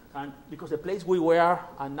city. And because the place we were,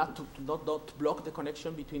 and not block the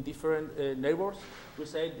connection between different neighbors, we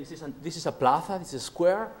said this is a plaza, this is a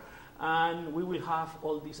square, and we will have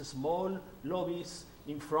all these small lobbies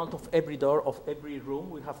in front of every door of every room.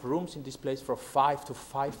 We have rooms in this place for 5,000 to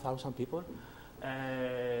 5,000 people,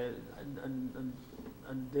 and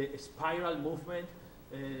the spiral movement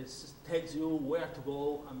tells you where to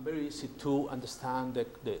go, and very easy to understand the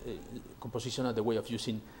composition and the way of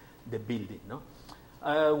using the building. No?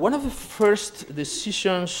 One of the first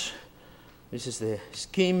decisions, this is the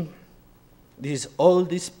scheme, this is all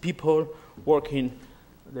these people working,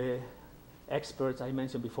 the experts I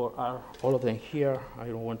mentioned before are all of them here. I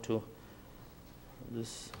don't want to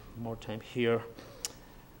lose more time here.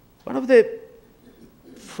 One of the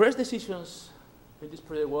first decisions in this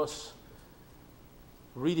project was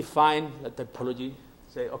redefine the typology,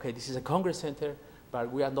 say, okay, this is a Congress Center,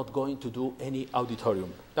 but we are not going to do any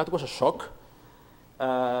auditorium. That was a shock.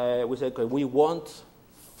 We said, okay, we want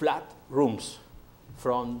flat rooms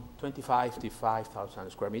from 25 to 5,000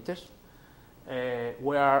 square meters,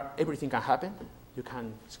 where everything can happen. You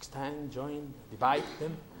can extend, join, divide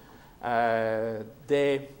them.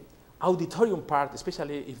 The auditorium part,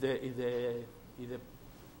 especially if the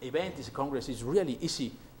event is a congress, is really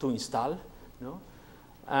easy to install.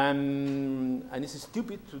 And it's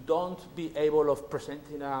stupid to don't be able of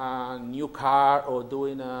presenting a new car or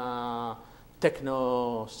doing a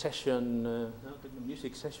techno session, techno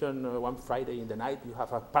music session one Friday in the night. You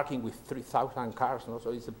have a parking with 3,000 cars,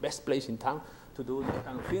 so it's the best place in town to do that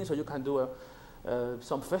kind of thing. So you can do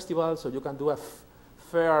some festivals, or you can do a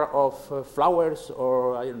fair of flowers,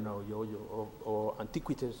 or I don't know, or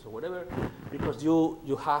antiquities or whatever, because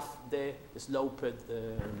you have the sloped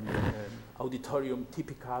auditorium,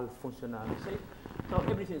 typical functional shape. So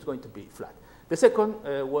everything is going to be flat. The second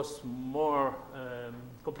was more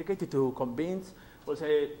complicated to convince. Was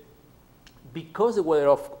because the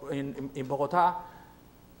weather in Bogota,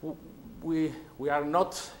 we are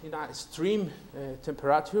not in extreme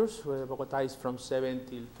temperatures. Bogota is from 7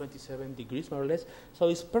 till 27 degrees, more or less. So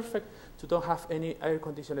it's perfect to don't have any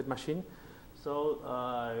air-conditioned machine. So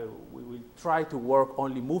we will try to work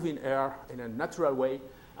only moving air in a natural way,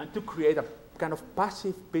 and to create a kind of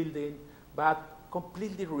passive building, but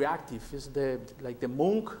completely reactive. It's like the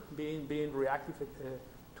monk being reactive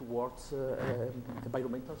towards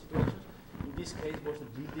environmental situations. In this case, was the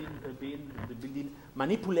building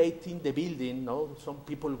manipulating the building. Some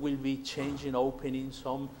people will be changing, opening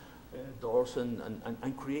some doors,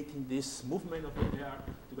 and creating this movement of the air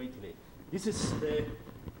to ventilate. This is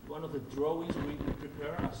one of the drawings we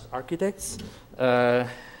prepare as architects.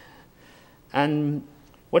 And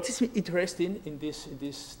what is interesting in this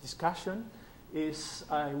discussion is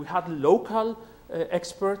we had local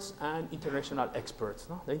experts and international experts.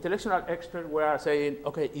 The international experts were saying,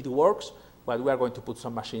 okay, it works, but we are going to put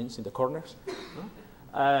some machines in the corners.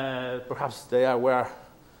 Perhaps they were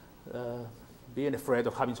being afraid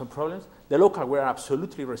of having some problems. The local were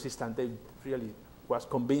absolutely resistant. They really was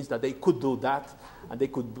convinced that they could do that, and they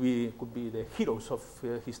could be the heroes of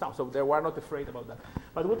his town. So they were not afraid about that.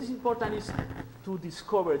 But what is important is to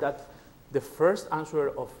discover that the first answer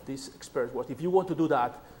of these experts was, if you want to do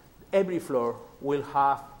that, every floor will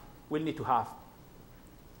need to have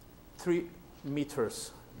 3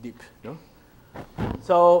 meters deep.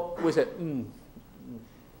 So we said,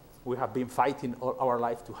 we have been fighting all our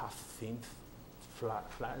life to have thin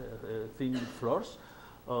floors,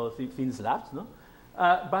 thin slabs.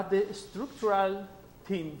 But the structural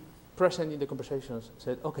team present in the conversations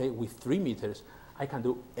said, okay, with 3 meters, I can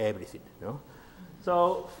do everything.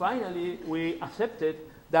 So finally, we accepted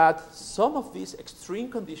that some of these extreme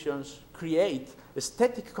conditions create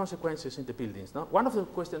aesthetic consequences in the buildings. One of the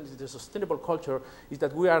questions in the sustainable culture is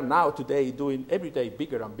that we are now today doing every day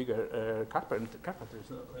bigger and bigger carpenters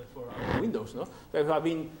for our windows. We have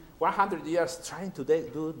been 100 years trying to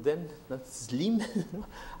do them that slim,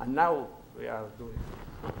 and now we are doing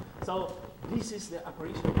it. So this is the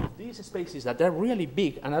apparition of these spaces that are really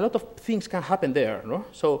big, and a lot of things can happen there.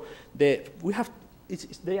 So they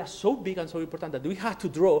are so big and so important that we have to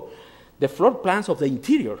draw the floor plans of the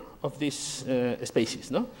interior of these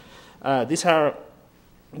spaces. These are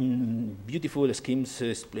beautiful schemes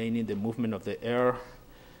explaining the movement of the air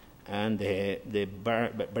and the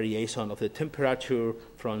variation of the temperature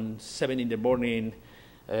from 7 in the morning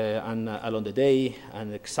and along the day,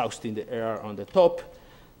 and exhausting the air on the top.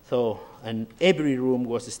 So, and every room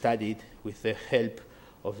was studied with the help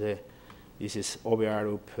of this is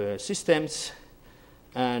Auditorium systems.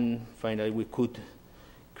 And finally, we could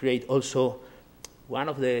create also, one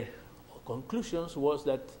of the conclusions was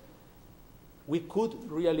that we could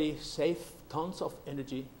really save tons of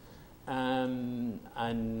energy and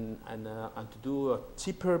to do a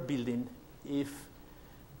cheaper building if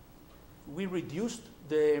we reduced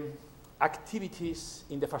the activities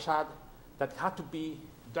in the facade that had to be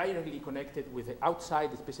directly connected with the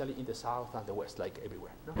outside, especially in the south and the west, like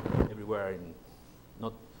everywhere. Everywhere in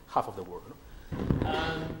not half of the world.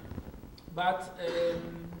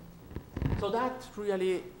 So that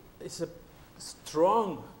really is a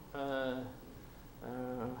strong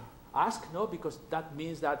ask, because that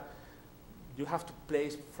means that you have to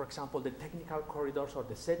place, for example, the technical corridors or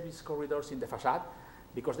the service corridors in the facade,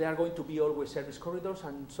 because they are going to be always service corridors,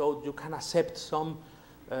 and so you can accept some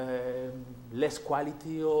less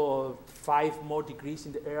quality or 5 more degrees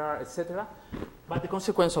in the air, etc. But the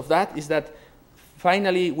consequence of that is that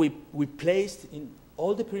finally we placed in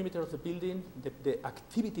all the perimeter of the building, the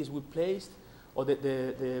activities we placed, or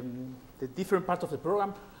the different parts of the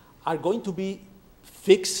program are going to be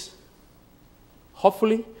fixed,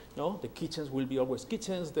 hopefully, No, the kitchens will be always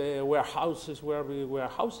kitchens, the warehouses will be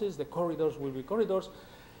warehouses, the corridors will be corridors,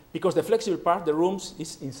 because the flexible part, the rooms,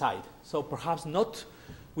 is inside. So perhaps not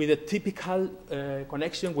with a typical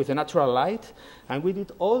connection with the natural light. And we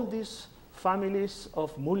did all these families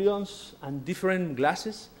of mullions and different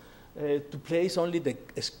glasses to place only the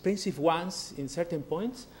expensive ones in certain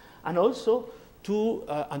points, and also to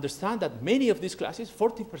understand that many of these glasses,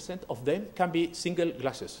 40% of them, can be single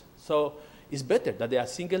glasses. So it's better that they are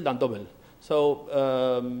single than double. So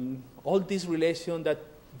all this relation that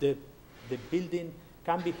the building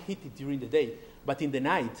can be heated during the day, but in the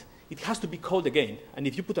night, it has to be cold again. And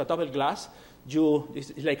if you put a double glass,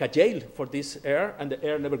 it's like a jail for this air, and the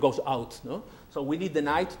air never goes out. No? So we need the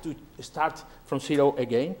night to start from zero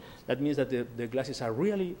again. That means that the glasses are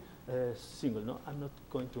really single. No? I'm not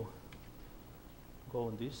going to go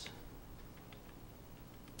on this.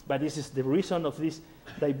 But this is the reason of this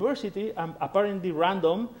diversity, apparently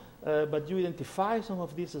random, but you identify some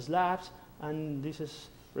of these slabs, and this is,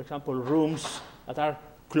 for example, rooms that are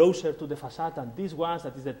closer to the facade than these ones,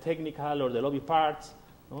 that is the technical or the lobby parts.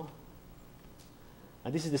 No?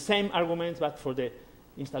 And this is the same argument, but for the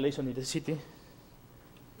installation in the city.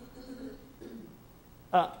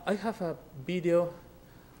 I have a video.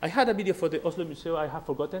 I had a video for the Oslo Museum. I have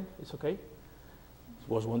forgotten. It's OK. It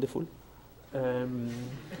was wonderful.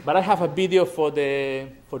 But I have a video for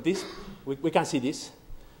this. We can see this.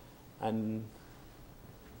 And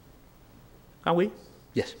can we?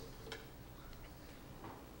 Yes.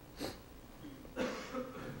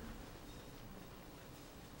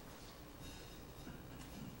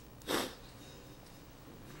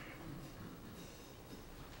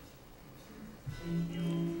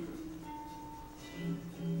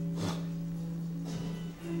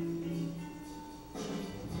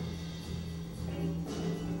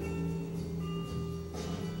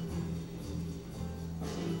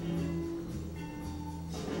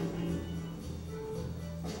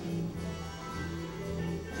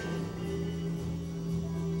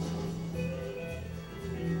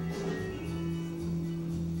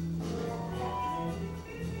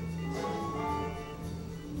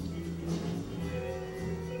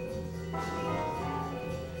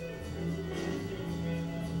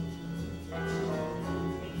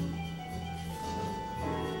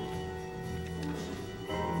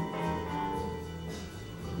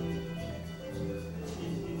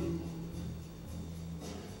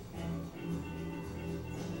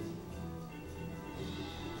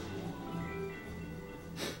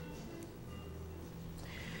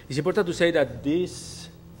 It's important to say that this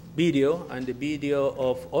video and the video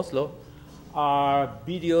of Oslo are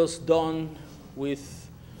videos done with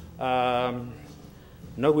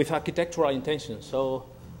not with architectural intention. So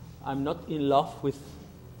I'm not in love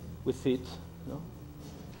with it. No?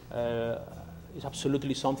 It's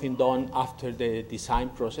absolutely something done after the design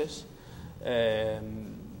process.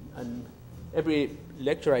 And every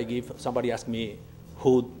lecture I give, somebody asks me,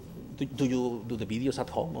 do you do the videos at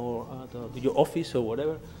home or do your office or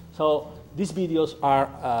whatever? So these videos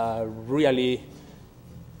are really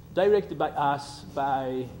directed by us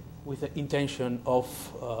with the intention of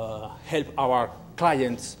help our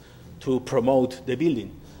clients to promote the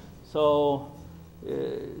building. So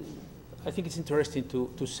I think it's interesting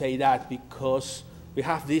to say that, because we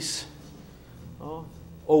have this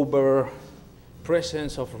over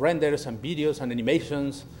presence of renders and videos and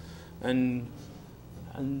animations, and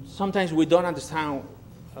sometimes we don't understand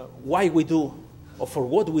why we do or for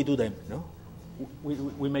what we do them. No?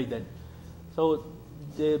 We made them. So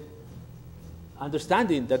the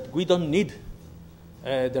understanding that we don't need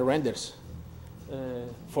the renders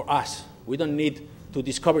for us. We don't need to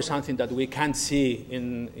discover something that we can't see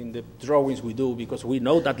in the drawings we do, because we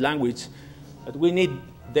know that language, but we need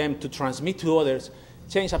them to transmit to others,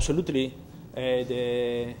 change absolutely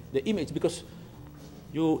the image, because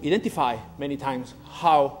you identify many times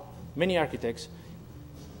how many architects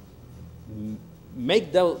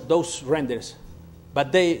make those renders,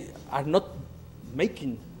 but they are not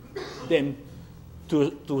making them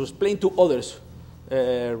to explain to others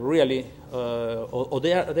really, or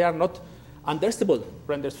they are not understandable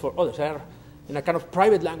renders for others. They are in a kind of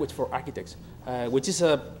private language for architects, which is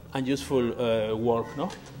unuseful work. No?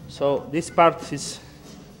 So this part is.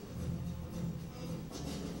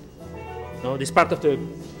 No, this part of the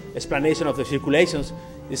explanation of the circulations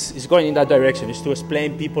is going in that direction. Is to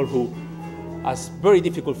explain people who, it's very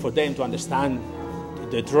difficult for them to understand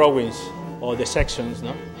the drawings or the sections.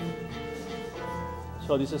 No?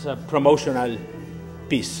 So this is a promotional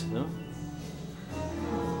piece. No?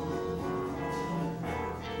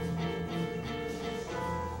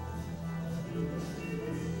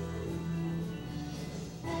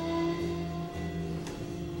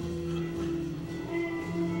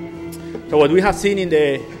 So what we have seen in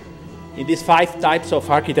these 5 types of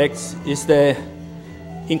architects is the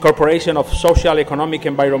incorporation of social, economic,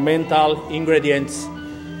 environmental ingredients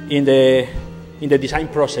in the design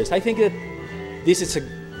process. I think that this is a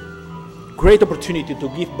great opportunity to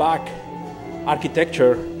give back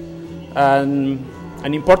architecture an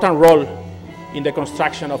important role in the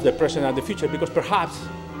construction of the present and the future, because perhaps,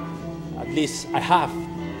 at least I have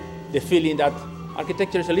the feeling that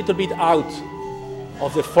architecture is a little bit out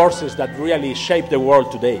of the forces that really shape the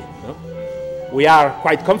world today. No? We are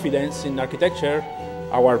quite confident in architecture,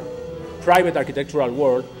 our private architectural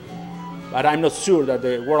world, but I'm not sure that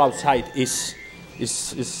the world outside is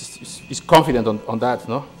confident on that.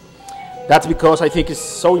 No? That's because I think it's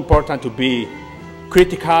so important to be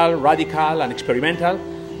critical, radical, and experimental,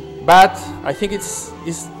 but I think it's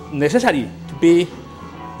necessary to be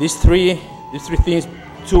these three things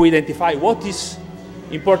to identify what is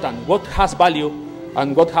important, what has value,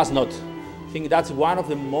 and what has not. I think that's one of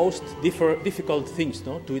the most difficult things,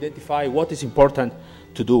 no? To identify what is important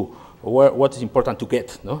to do, or what is important to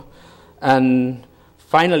get. No? And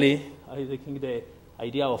finally, I think the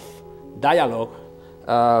idea of dialogue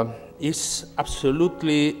is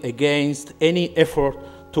absolutely against any effort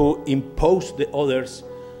to impose the others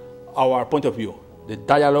our point of view. The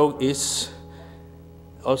dialogue is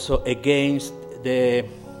also against the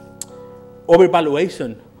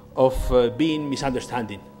overvaluation of being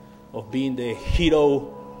misunderstanding, of being the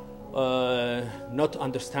hero, not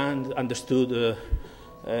understood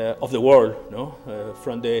of the world, no?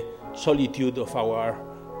 From the solitude of our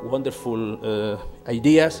wonderful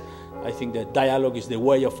ideas. I think that dialogue is the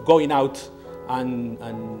way of going out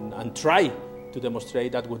and try to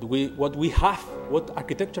demonstrate that what we have, what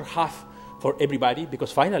architecture have for everybody,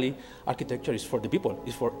 because finally architecture is for the people,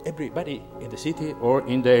 is for everybody in the city or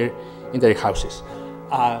in their houses.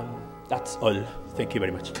 That's all. Thank you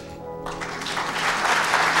very much.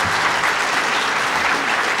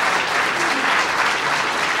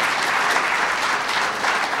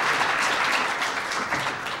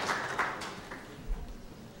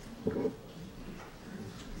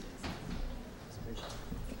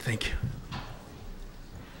 Thank you.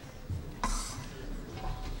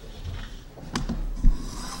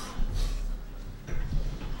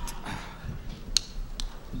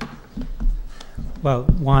 Well,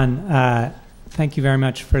 Juan, thank you very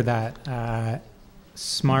much for that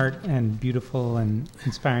smart and beautiful and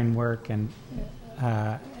inspiring work and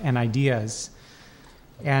ideas.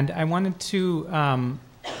 And I wanted to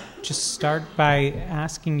just start by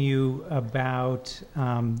asking you about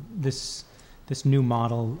this new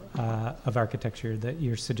model of architecture that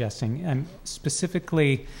you're suggesting. And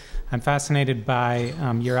specifically, I'm fascinated by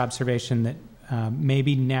your observation that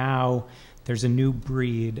maybe now there's a new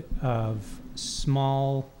breed of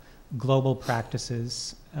small global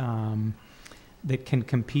practices that can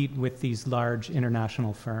compete with these large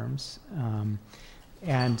international firms.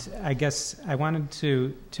 And I guess I wanted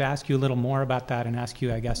to ask you a little more about that and ask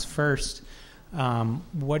you, I guess, first,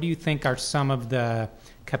 what do you think are some of the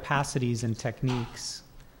capacities and techniques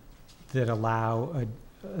that allow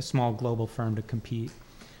a small global firm to compete?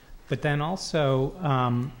 But then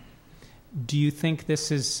also, do you think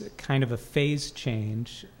this is kind of a phase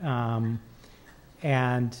change?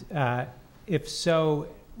 And if so,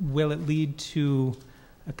 will it lead to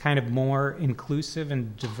a kind of more inclusive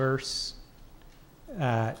and diverse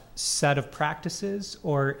set of practices,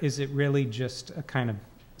 or is it really just a kind of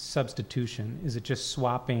substitution? Is it just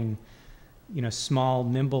swapping, small,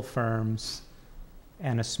 nimble firms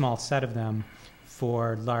and a small set of them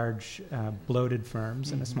for large, bloated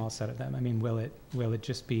firms and a small set of them? I mean, will it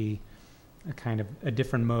just be a kind of a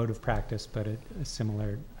different mode of practice, but a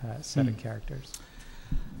similar set of characters?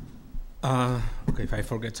 Okay, if I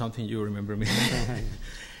forget something, you remember me.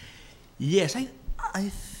 Yes, I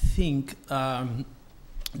think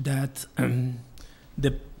that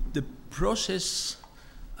the process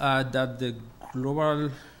that the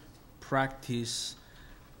global practice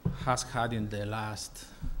has had in the last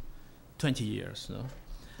 20 years, no?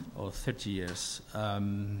 Or 30 years,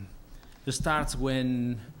 it starts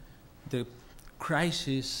when the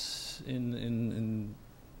crisis in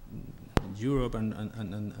Europe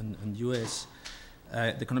and US,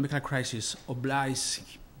 the economic crisis obliged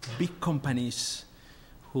big companies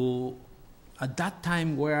who at that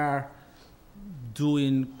time were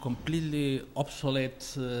doing completely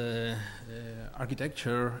obsolete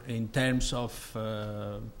architecture in terms of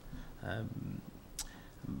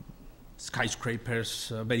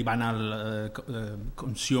skyscrapers, very banal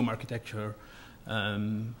consumer architecture.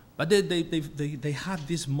 But they had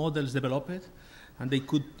these models developed, and they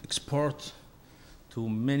could export to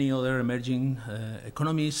many other emerging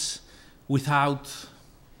economies without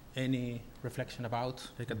any reflection about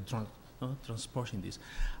transposing this.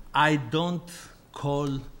 I don't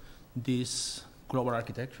call this global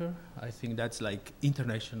architecture. I think that's like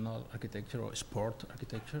international architecture or sport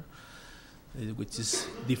architecture, which is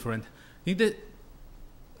different. I think that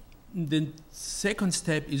the second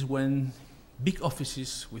step is when big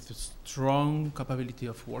offices with a strong capability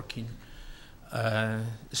of working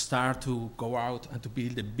start to go out and to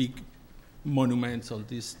build the big monuments of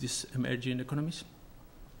these emerging economies,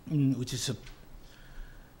 which is a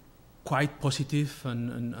quite positive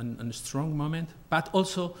and strong moment. But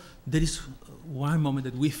also there is one moment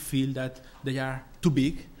that we feel that they are too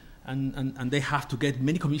big and they have to get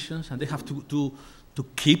many commissions and they have to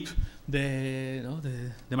keep the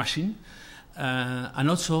machine. And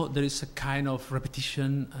also there is a kind of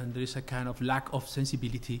repetition and there is a kind of lack of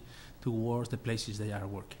sensibility towards the places they are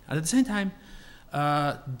working. And at the same time,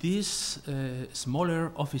 these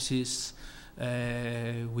smaller offices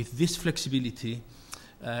with this flexibility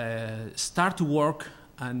start to work,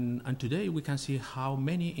 and today we can see how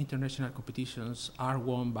many international competitions are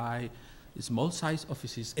won by small-sized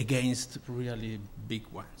offices against really big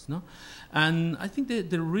ones. No? And I think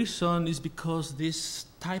the reason is because this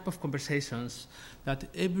type of conversations that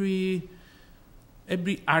every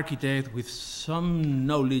architect with some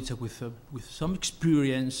knowledge, with some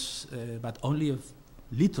experience, but only a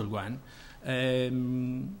little one,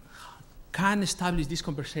 can establish these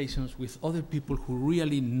conversations with other people who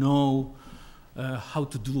really know how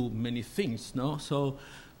to do many things. No? So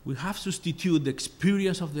we have to substitute the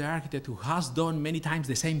experience of the architect who has done many times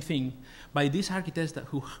the same thing by these architects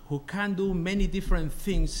who can do many different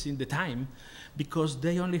things in the time, because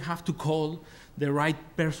they only have to call the right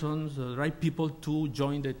persons, the right people to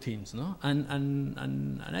join the teams. No?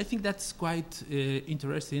 And I think that's quite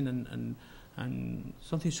interesting and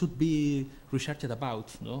something should be researched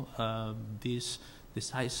about. No? The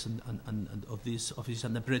size and of these offices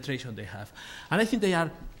and the penetration they have. And I think they are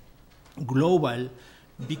global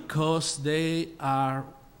because they are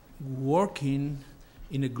working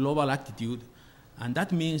in a global attitude, and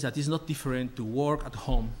that means that it's not different to work at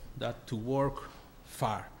home than to work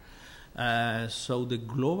far. So the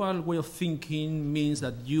global way of thinking means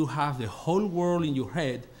that you have the whole world in your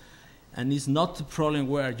head, and it's not a problem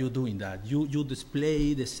where you're doing that. You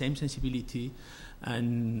display the same sensibility,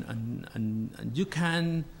 and you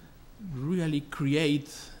can really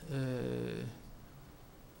create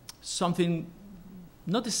something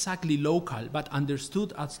not exactly local, but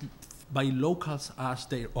understood by locals as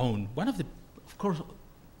their own. One of the, of course,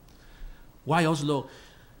 why Oslo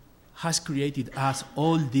has created us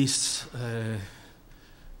all these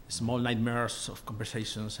small nightmares of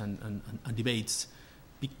conversations and debates,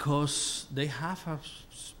 because they have a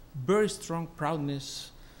very strong proudness.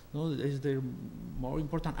 No, there's the more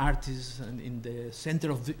important artists and in the center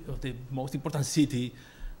of the most important city,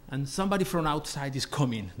 and somebody from outside is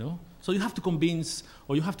coming. No? So you have to convince,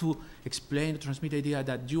 or you have to explain, transmit the idea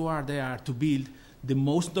that you are there to build the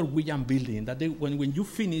most Norwegian building, that when you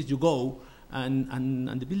finish, you go,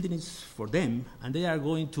 and the building is for them, and they are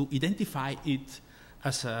going to identify it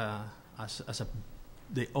as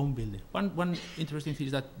their own building. One interesting thing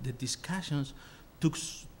is that the discussions took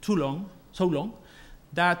so long,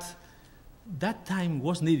 that time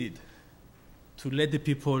was needed to let the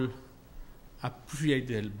people appreciate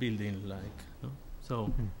the building, so.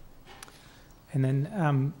 Mm-hmm. And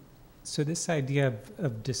then, so this idea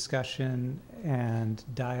of discussion and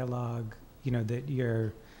dialogue, that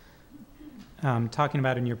you're talking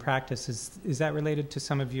about in your practice, is that related to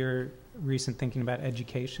some of your recent thinking about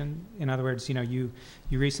education? In other words, you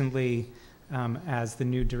recently, as the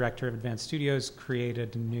new director of Advanced Studios,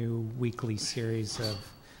 created a new weekly series of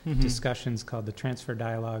discussions called the Transfer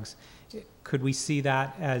Dialogues. Could we see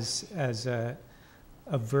that as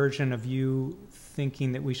a version of you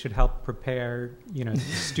thinking that we should help prepare,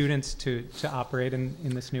 students to operate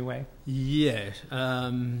in this new way? Yes,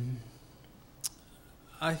 I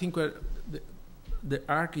think the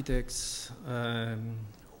architects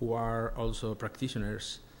who are also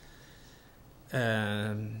practitioners,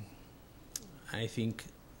 I think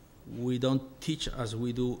we don't teach as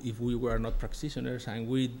we do if we were not practitioners, and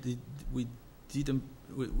we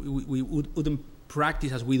wouldn't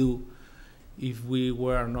practice as we do if we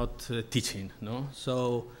were not teaching. No,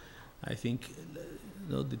 so I think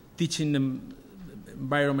the teaching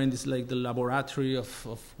environment is like the laboratory of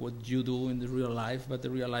what you do in the real life, but the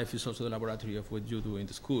real life is also the laboratory of what you do in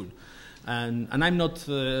the school. And I'm not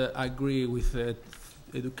agree with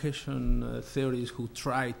education theories who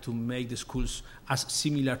try to make the schools as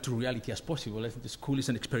similar to reality as possible. I think the school is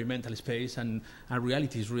an experimental space, and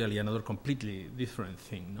reality is really another completely different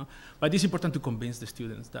thing. No? But it's important to convince the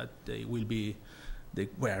students that they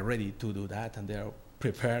were ready to do that, and they are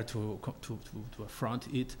prepared to affront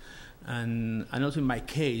it. And also in my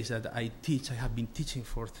case, that I have been teaching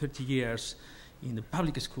for 30 years in the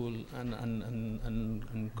public school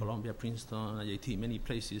and Columbia, Princeton, IIT, many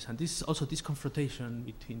places. And this also this confrontation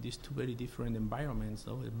between these two very different environments,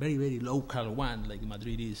 a very, very local one, like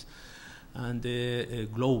Madrid is, and a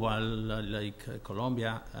global, like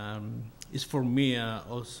Colombia, is for me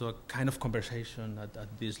also a kind of conversation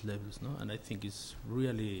at these levels. No? And I think it's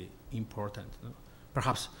really important. No?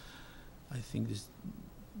 Perhaps, I think this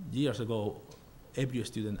years ago, every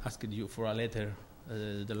student asked you for a letter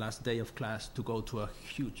the last day of class to go to a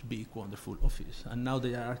huge, big, wonderful office. And now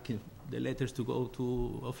they are asking the letters to go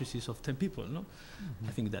to offices of 10 people, no? Mm-hmm.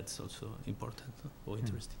 I think that's also important or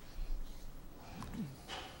interesting.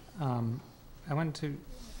 I wanted to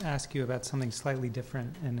ask you about something slightly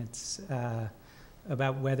different, and it's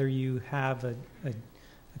about whether you have a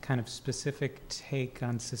kind of specific take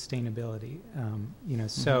on sustainability.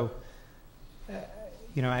 So,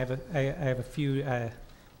 I have a few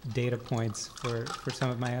data points for some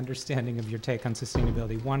of my understanding of your take on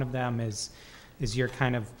sustainability. One of them is your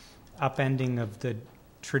kind of upending of the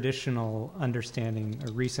traditional understanding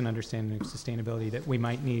or recent understanding of sustainability, that we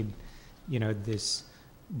might need, this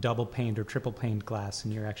double paned or triple paned glass,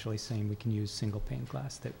 and you're actually saying we can use single paned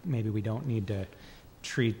glass, that maybe we don't need to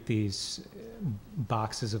treat these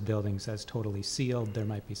boxes of buildings as totally sealed. There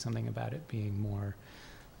might be something about it being more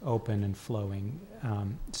open and flowing.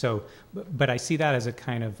 But I see that as a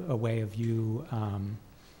kind of a way of you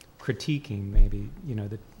critiquing maybe,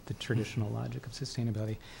 the traditional logic of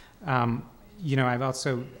sustainability. I've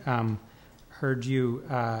also heard you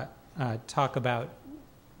talk about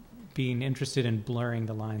being interested in blurring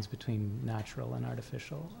the lines between natural and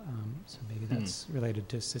artificial. So maybe that's related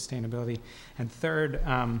to sustainability. And third,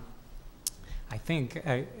 I think,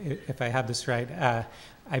 if I have this right,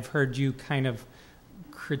 I've heard you kind of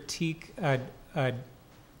critique a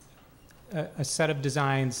set of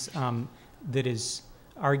designs that is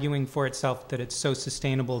arguing for itself that it's so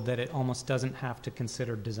sustainable that it almost doesn't have to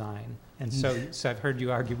consider design. And so I've heard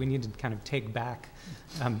you argue we need to kind of take back,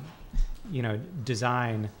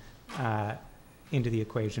 design into the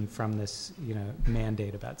equation from this,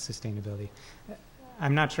 mandate about sustainability.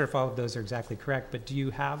 I'm not sure if all of those are exactly correct, but do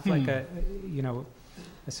you have like a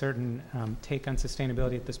certain take on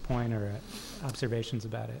sustainability at this point, or observations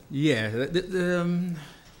about it? Yeah, the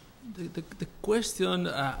question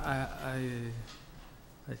I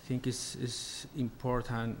think is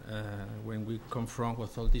important when we confront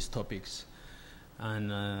with all these topics,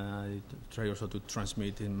 and I try also to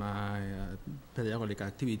transmit in my pedagogical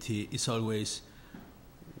activity, is always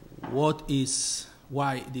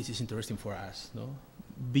why this is interesting for us, no?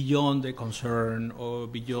 Beyond the concern or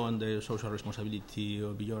beyond the social responsibility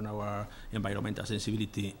or beyond our environmental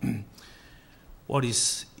sensibility. What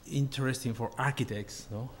is interesting for architects,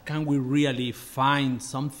 no? Can we really find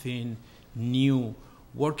something new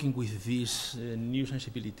working with these new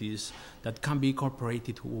sensibilities that can be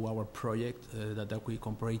incorporated to our project, that we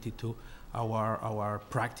incorporated to our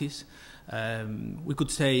practice? We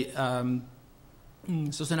could say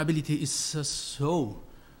sustainability is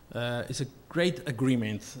it's a great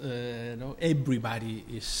agreement. Everybody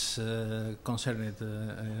is concerned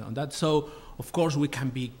on that. So, of course, we can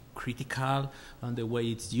be critical on the way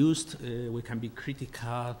it's used. We can be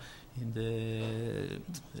critical in the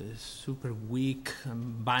super weak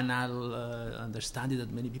and banal understanding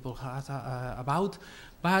that many people have about.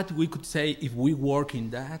 But we could say if we work in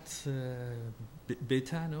that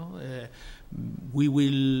better, we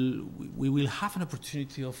will have an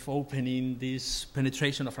opportunity of opening this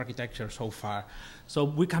penetration of architecture so far. So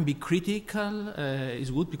we can be critical.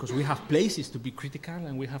 It's good because we have places to be critical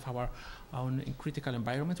and we have our own critical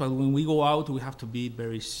environment. But when we go out, we have to be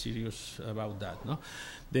very serious about that. No?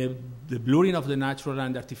 The blurring of the natural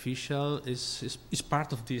and artificial is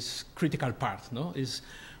part of this critical part. No?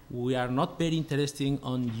 We are not very interested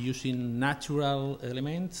on using natural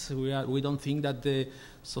elements. We don't think that the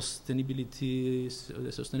sustainable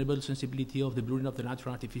sensibility of the blurring of the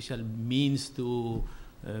natural and artificial means to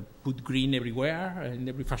put green everywhere, in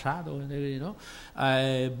every facade, or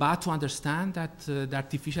but to understand that the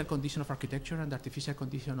artificial condition of architecture and the artificial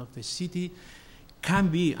condition of the city can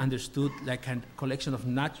be understood like a collection of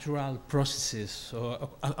natural processes, or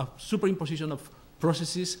a superimposition of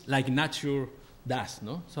processes like nature does,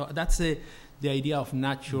 no? So that's the idea of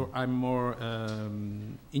nature I'm more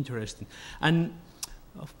interested in. And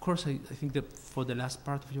Of course, I think that for the last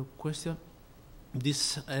part of your question,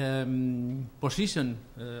 this position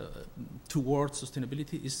towards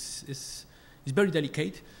sustainability is very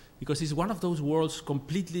delicate, because it's one of those worlds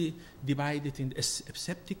completely divided in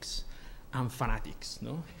skeptics and fanatics.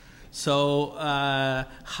 No? So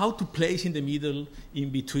how to place in the middle in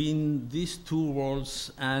between these two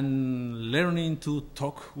worlds and learning to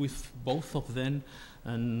talk with both of them,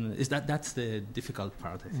 and that's the difficult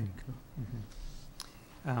part, I think.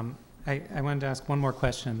 Mm-hmm. I wanted to ask one more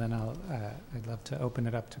question, then I'd love to open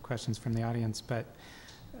it up to questions from the audience. But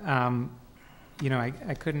I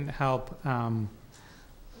couldn't help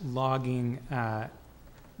logging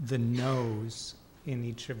the no's in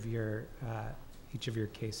each of your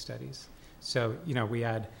case studies. So we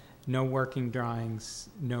had no working drawings,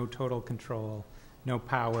 no total control, no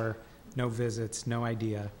power, no visits, no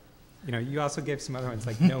idea. You also gave some other ones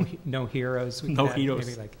like no heroes. No heroes.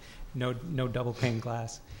 Maybe like no double pane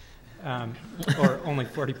glass. Or only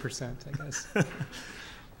 40%, I guess.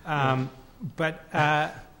 But I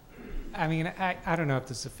don't know if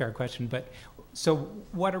this is a fair question, but so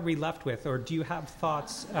what are we left with? Or do you have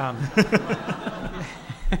thoughts?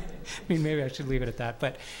 Maybe I should leave it at that.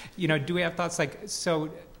 But, do we have thoughts like, so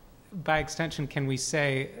by extension, can we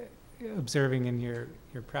say, observing in your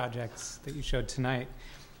projects that you showed tonight,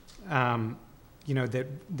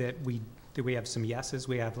 that we have some yeses?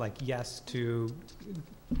 We have like yes to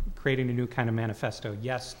creating a new kind of manifesto,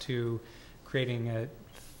 yes to creating a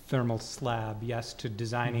thermal slab, yes to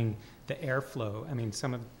designing the airflow.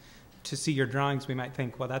 To see your drawings, we might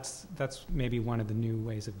think, well, that's maybe one of the new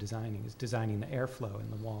ways of designing, is designing the airflow in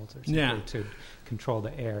the walls or something to control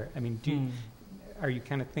the air. Are you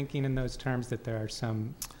kind of thinking in those terms that there are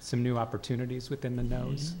some new opportunities within the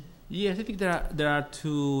nodes? Yes, I think there are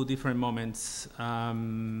two different moments,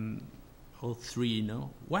 or three.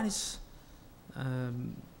 One is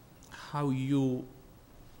how you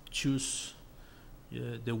choose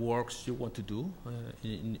the works you want to do.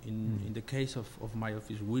 In the case of my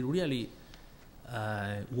office, we really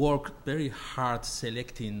work very hard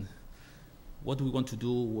selecting what we want to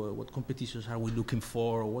do, what competitions are we looking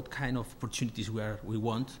for, what kind of opportunities we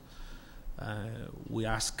want. We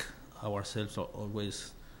ask ourselves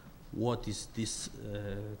always, what is this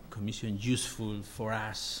commission useful for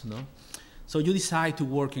us? No? So you decide to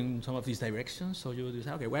work in some of these directions. So you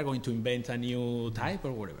decide, okay, we're going to invent a new type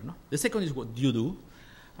or whatever. No? The second is what you do.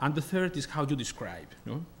 And the third is how you describe.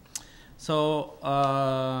 No? So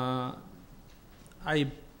I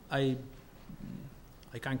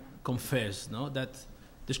can confess that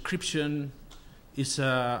description is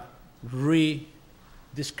a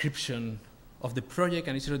re-description of the project,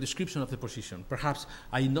 and it's a description of the position. Perhaps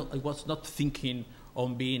I was not thinking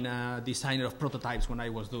on being a designer of prototypes when I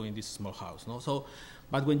was doing this small house. No? So,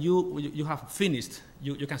 but when you have finished,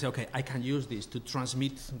 you can say, okay, I can use this to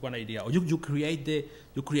transmit one idea, or you create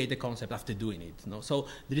the concept after doing it. No? So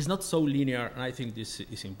there is not so linear, and I think this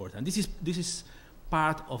is important. This is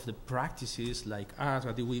part of the practices like us.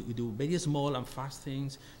 We do very small and fast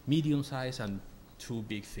things, medium size, and two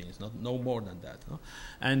big things. No more than that. No?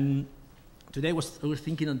 And today I was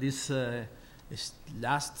thinking on this. I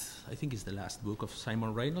think it's the last book of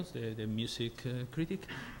Simon Reynolds, the music critic,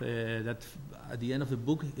 that at the end of the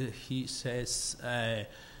book he says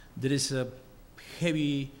there is a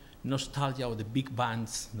heavy nostalgia of the big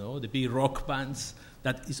bands, the big rock bands,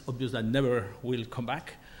 that is obvious that never will come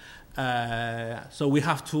back. So we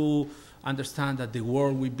have to understand that the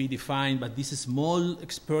world will be defined by this small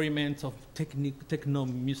experiment of techno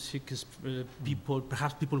music people,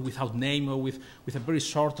 perhaps people without name or with a very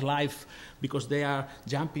short life, because they are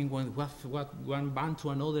jumping one band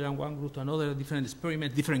to another and one group to another, different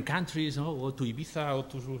experiments, different countries, or to Ibiza or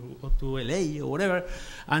to LA or whatever,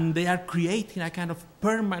 and they are creating a kind of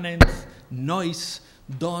permanent noise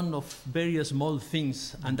done of very small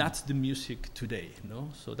things, and that's the music today.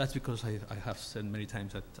 So that's because I have said many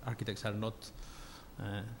times that architects are not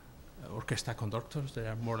orchestra conductors; they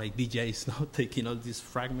are more like DJs, taking all these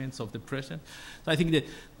fragments of the present. So I think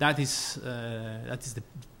that is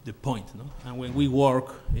the point. And when we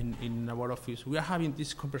work in our office, we are having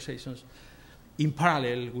these conversations in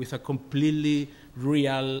parallel with a completely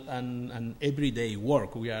real and everyday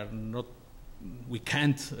work. We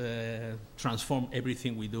can't transform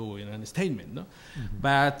everything we do in a statement, no? Mm-hmm.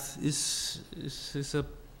 But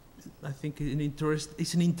I think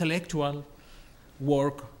it's an intellectual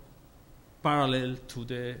work parallel to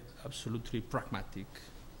the absolutely pragmatic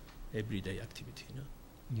everyday activity.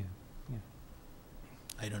 Yeah.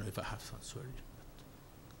 I don't know if I have answered.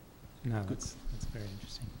 No, that's very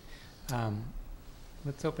interesting.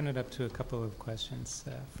 Let's open it up to a couple of questions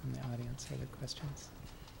from the audience. Are there questions?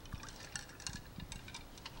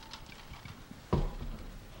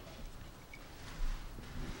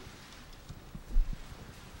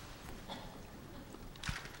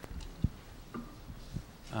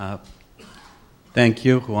 Thank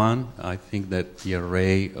you, Juan. I think that the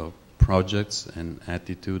array of projects and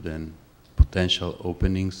attitude and potential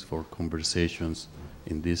openings for conversations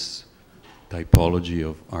in this typology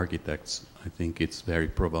of architects, I think it's very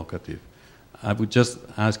provocative. I would just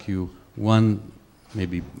ask you one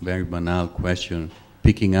maybe very banal question,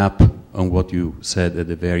 picking up on what you said at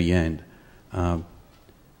the very end.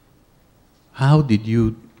 How did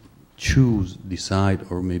you choose, decide,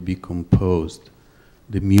 or maybe composed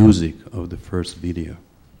the music of the first video?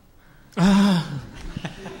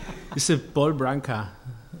 It's a Paul Branca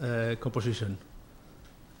composition.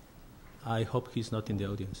 I hope he's not in the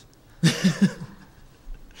audience.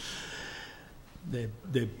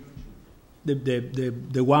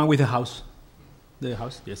 the one with the house. The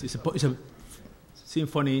house, yes. It's a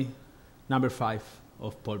symphony number 5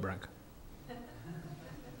 of Paul Branca.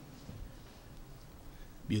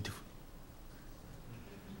 Beautiful.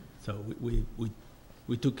 So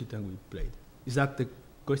we took it and we played. Is that the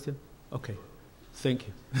question? Okay. Thank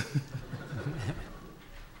you.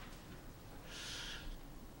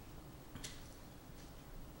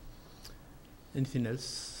 Anything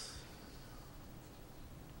else?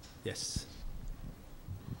 Yes.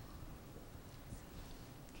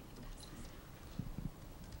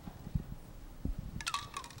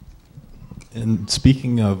 And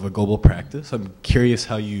speaking of a global practice, I'm curious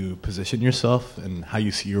how you position yourself and how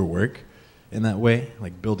you see your work in that way,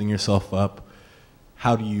 like building yourself up.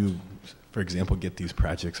 How do you, for example, get these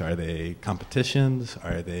projects? Are they competitions?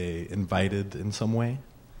 Are they invited in some way?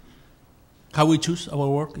 How we choose our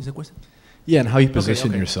work is the question? Yeah, and how you position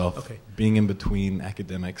Okay. yourself, being in between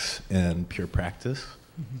academics and pure practice.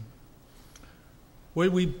 Mm-hmm. Well,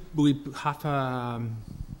 we have a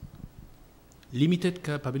limited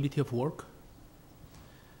capability of work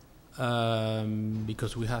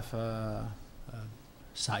because we have a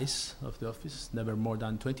size of the office, never more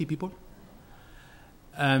than 20 people.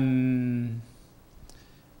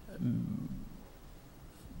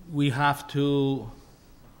 We have to,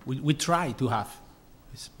 we try to have,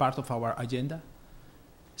 it's part of our agenda,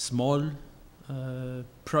 small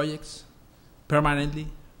projects permanently,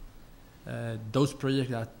 those projects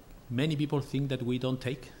that many people think that we don't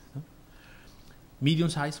take, no?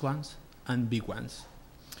 Medium-sized ones and big ones.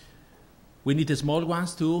 We need the small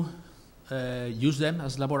ones to use them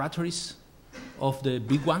as laboratories of the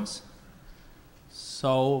big ones.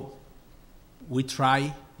 So we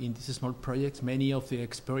try in these small projects many of the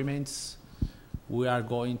experiments we are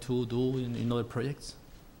going to do in other projects.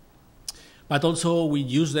 But also we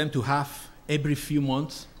use them to have every few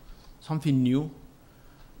months something new,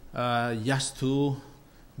 just to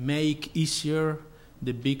make easier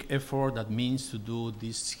the big effort that means to do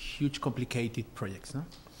these huge complicated projects. No?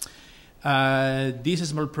 These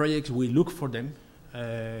small projects, we look for them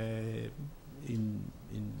in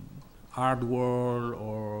art world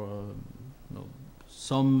or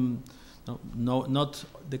not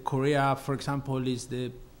the Korea, for example, is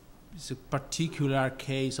a particular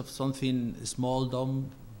case of something small done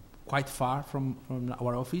quite far from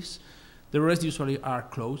our office. The rest usually are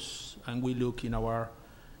close, and we look in our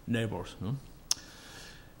neighbors, no?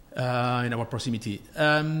 In our proximity.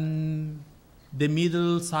 The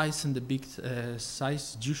middle size and the big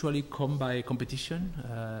size usually come by competition.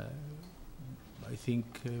 I think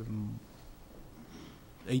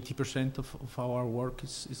 80% of our work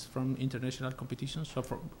is from international competitions. So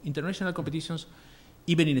for international competitions,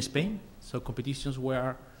 even in Spain, so competitions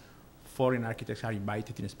where foreign architects are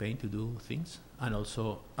invited in Spain to do things, and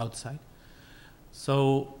also outside.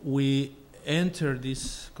 So we enter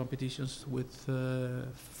these competitions with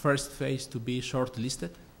first phase to be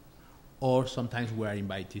shortlisted, or sometimes we are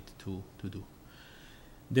invited to do.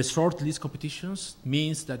 The shortlist competitions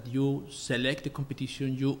means that you select the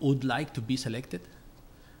competition you would like to be selected,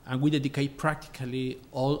 and we dedicate practically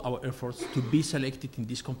all our efforts to be selected in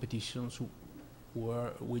these competitions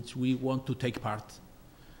which we want to take part.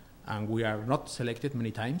 And we are not selected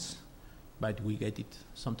many times, but we get it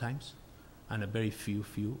sometimes, and a very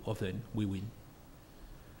few of them we win.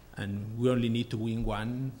 And we only need to win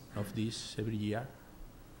one of these every year,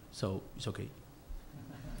 so it's okay.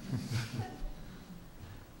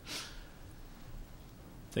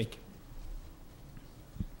 Thank you.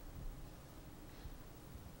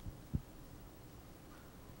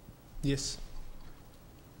 Yes.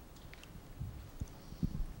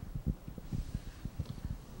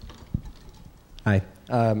 Hi.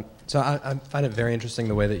 So I find it very interesting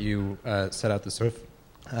the way that you set out the sort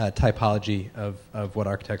of typology of what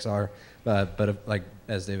architects are. But like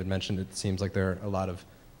as David mentioned, it seems like there are a lot of,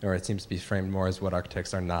 or it seems to be framed more as what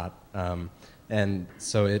architects are not. And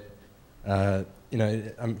so it, I'm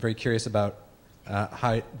very curious about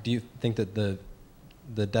how do you think that the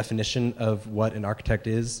definition of what an architect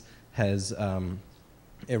is has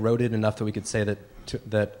eroded enough that we could say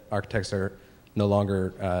that architects are no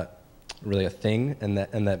longer really a thing, and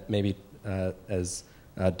that maybe as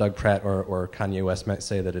Doug Pratt or Kanye West might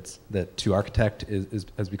say that to architect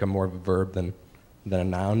has become more of a verb than a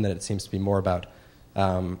noun, that it seems to be more about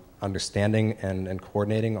understanding and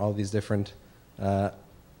coordinating all these different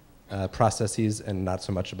processes, and not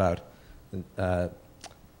so much about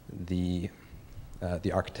the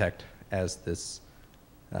architect as this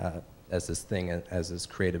thing, as this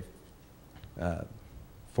creative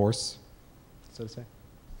force, so to say.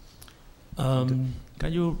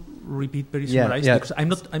 Can you repeat very summarized? Yeah. Because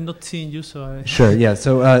I'm not seeing you, so I... Sure. Yeah.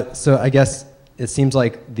 So I guess it seems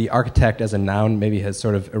like the architect as a noun maybe has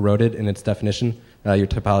sort of eroded in its definition. Your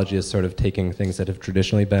typology is sort of taking things that have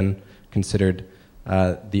traditionally been considered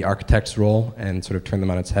the architect's role and sort of turn them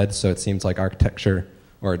on its head. So it seems like architecture,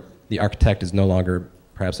 or the architect, is no longer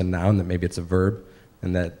perhaps a noun, that maybe it's a verb,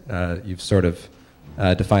 and that you've sort of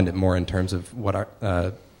defined it more in terms of what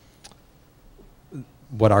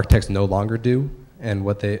architects no longer do,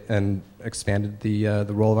 and expanded the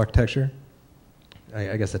role of architecture.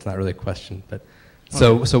 I guess that's not really a question, but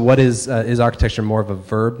so what is architecture more of a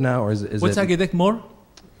verb now, or is what's architect more?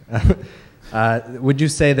 Would you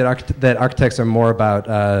say that architects are more about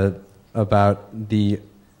the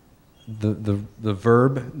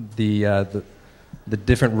verb, the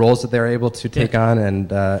different roles that they're able to take on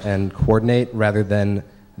and coordinate, rather than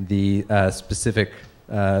the specific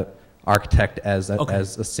architect as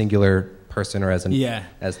a singular person, or as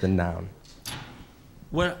the noun?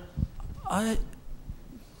 Well,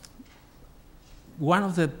 one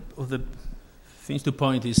of the things to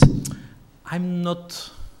point is I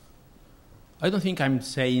don't think I'm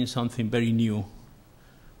saying something very new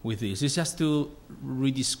with this. It's just to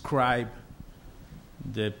redescribe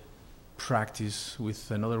the practice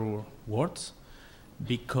with another words,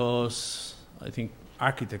 because I think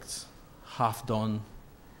architects have done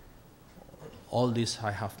all this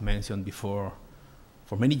I have mentioned before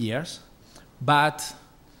for many years, but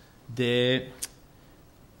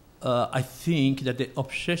I think that the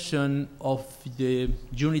obsession of the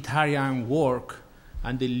Unitarian work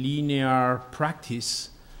and the linear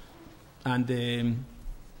practice and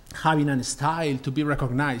having a style to be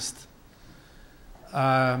recognized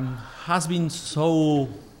has been so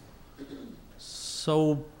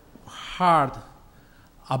hard,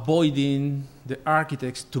 avoiding the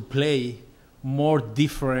architects to play more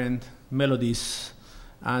different melodies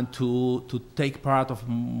and to take part of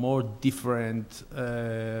more different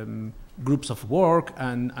groups of work,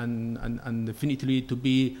 and definitely to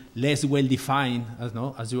be less well defined,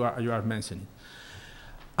 as you are mentioning.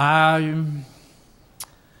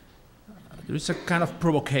 There is a kind of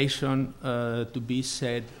provocation to be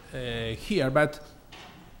said here, but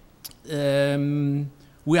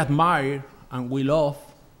we admire and we love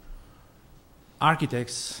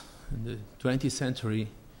architects in the 20th century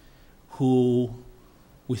who,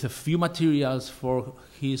 with a few materials for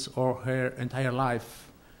his or her entire life,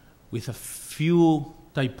 with a few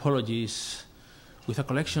typologies, with a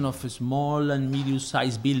collection of small and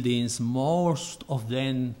medium-sized buildings, most of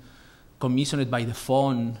them commissioned by the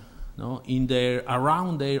phone,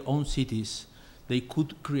 around their own cities, they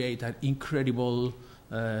could create an incredible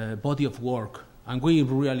body of work. And we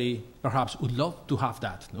really, perhaps, would love to have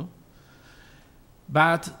that, no?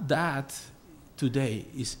 But that, today,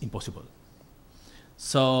 is impossible.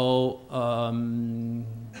 So,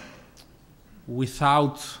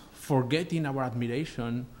 without forgetting our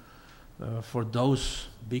admiration for those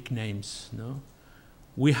big names,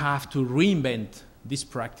 we have to reinvent this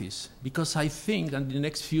practice, because I think that in the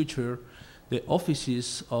next future, the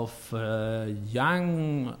offices of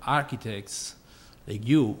young architects like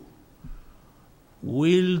you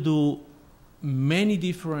will do many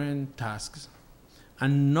different tasks,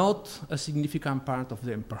 and not a significant part of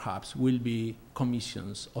them, perhaps, will be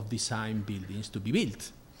commissions of design buildings to be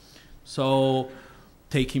built. So,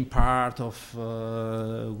 taking part of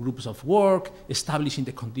groups of work, establishing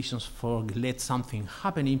the conditions for let something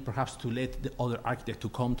happening, perhaps to let the other architect to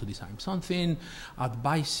come to design something,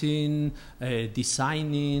 advising,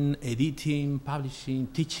 designing, editing, publishing,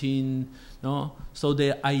 teaching. No? So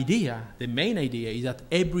the main idea is that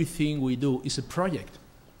everything we do is a project.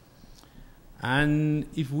 And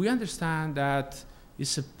if we understand that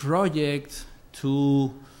it's a project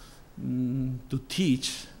to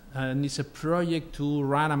teach, and it's a project to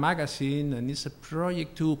run a magazine, and it's a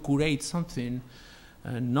project to curate something,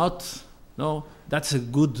 and that's a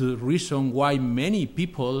good reason why many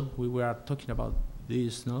people, we were talking about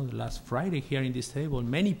this last Friday here in this table,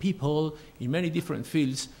 many people in many different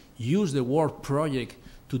fields use the word project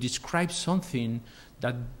to describe something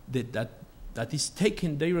that is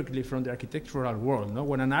taken directly from the architectural world. No?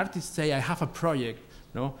 When an artist says, I have a project,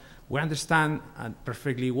 we understand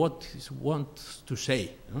perfectly what he wants to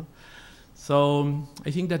say. No? So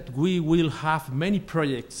I think that we will have many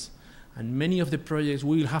projects, and many of the projects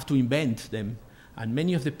we will have to invent them, and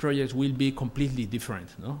many of the projects will be completely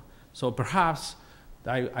different. No? So perhaps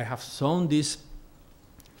I have shown these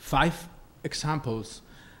 5 examples.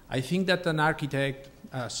 I think that an architect,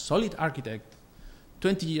 a solid architect,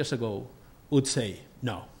 20 years ago would say,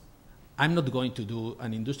 no, I'm not going to do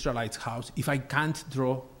an industrialized house if I can't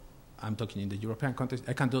draw, I'm talking in the European context,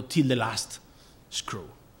 I can't draw till the last screw.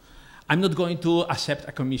 I'm not going to accept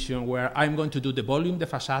a commission where I'm going to do the volume, the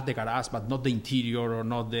facade, the garage, but not the interior or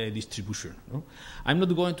not the distribution. No? I'm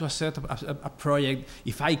not going to accept a project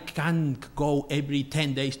if I can go every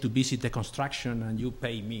 10 days to visit the construction and you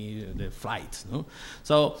pay me the flights. No?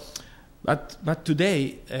 So, but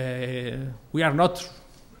today we are not.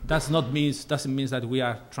 Doesn't mean that we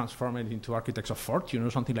are transformed into architects of fortune or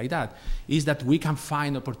something like that. Is that we can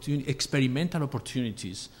find experimental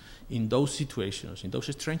opportunities in those situations, in those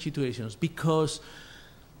strange situations, because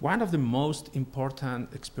one of the most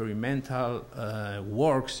important experimental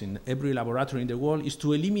works in every laboratory in the world is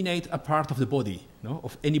to eliminate a part of the body,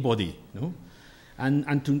 of any body,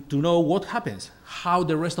 and to know what happens, how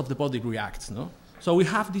the rest of the body reacts. So we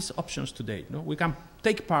have these options today. We can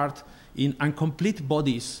take part in incomplete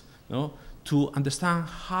bodies to understand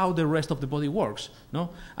how the rest of the body works.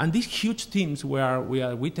 And these huge teams where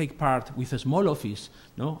we take part with a small office,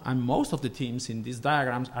 and most of the teams in these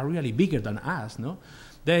diagrams are really bigger than us.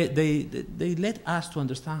 They let us to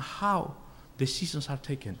understand how decisions are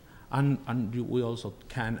taken. And we also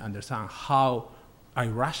can understand how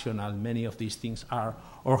irrational many of these things are,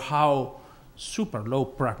 or how super low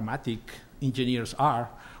pragmatic engineers are,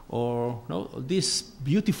 or these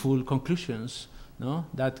beautiful conclusions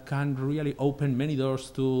that can really open many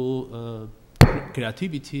doors to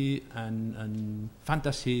creativity and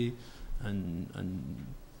fantasy and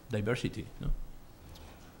diversity.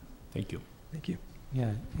 Thank you. Thank you.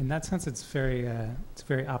 Yeah, in that sense, it's very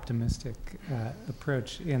optimistic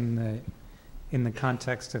approach in the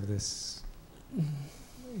context of this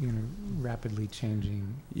rapidly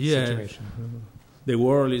changing situation. The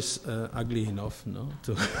world is ugly enough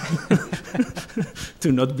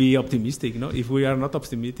to not be optimistic. If we are not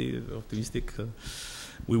optimistic,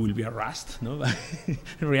 we will be harassed by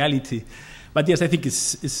reality. But yes, I think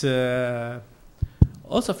it's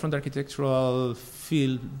also from the architectural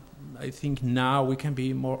field. I think now we can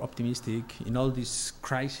be more optimistic in all these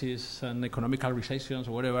crises and economical recessions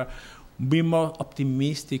or whatever. Be more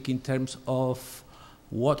optimistic in terms of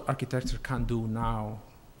what architecture can do now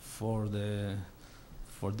for the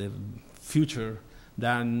future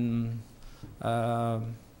than a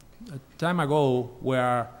time ago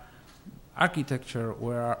where architecture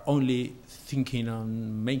were only thinking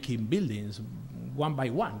on making buildings one by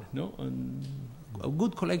one, and a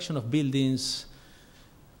good collection of buildings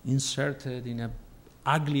inserted in an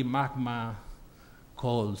ugly magma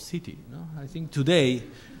called city. I think today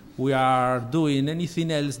we are doing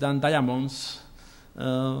anything else than diamonds,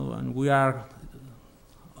 and we have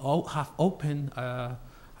opened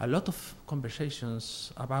a lot of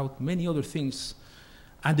conversations about many other things,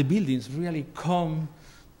 and the buildings really come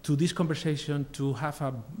to this conversation to have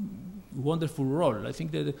a wonderful role. I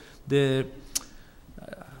think that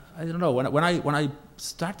I don't know, when I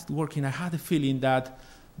started working, I had the feeling that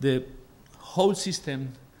the whole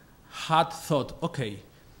system had thought, okay,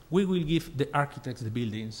 we will give the architects the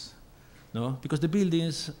buildings, because the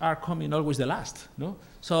buildings are coming always the last,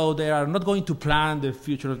 So they are not going to plan the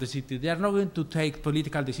future of the city. They are not going to take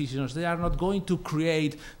political decisions. They are not going to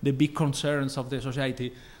create the big concerns of the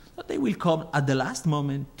society. But they will come at the last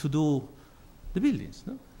moment to do the buildings.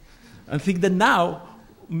 I think that now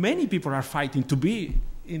many people are fighting to be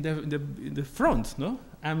in the front.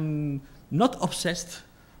 I'm not obsessed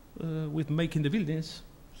with making the buildings.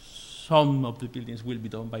 Some of the buildings will be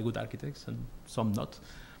done by good architects and some not.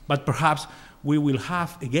 But perhaps we will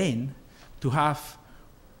have, again, to have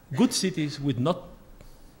good cities with not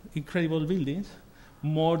incredible buildings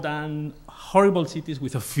more than horrible cities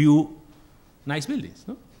with a few nice buildings.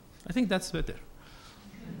 I think that's better.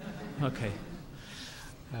 Okay.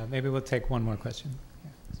 Maybe we'll take one more question.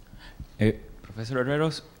 Professor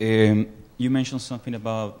Herreros, you mentioned something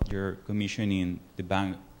about your commission in the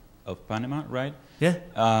Bank of Panama, right? Yeah.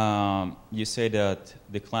 You said that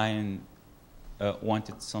the client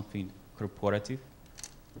wanted something corporative.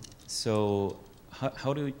 So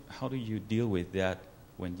how do you deal with that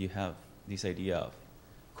when you have this idea of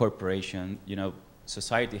corporation? You know,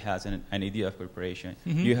 society has an idea of corporation.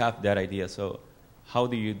 Mm-hmm. You have that idea. So how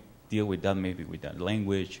do you deal with that? Maybe with that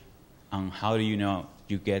language, and how do you know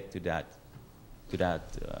you get to that?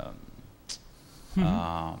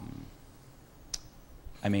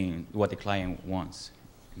 I mean, what the client wants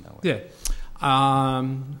in that way. Yeah.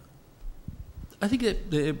 I think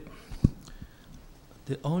that the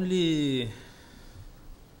only,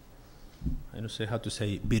 I don't say how to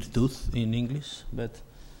say virtud in English, but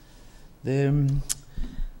the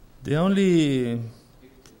only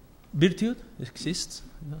virtue exists.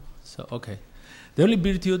 You know? So okay, the only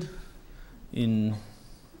virtue in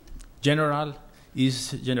general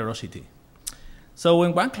is generosity. So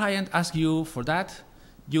when one client asks you for that,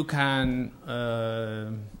 you can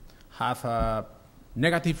have a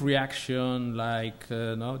negative reaction like,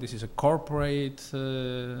 no, this is a corporate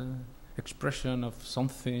expression of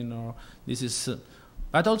something, or this is,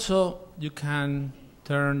 but also you can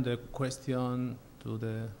turn the question to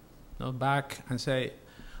the back and say,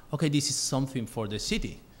 okay, this is something for the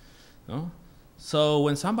city. No? So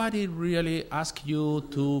when somebody really asks you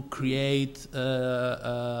to create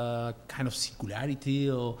a kind of singularity,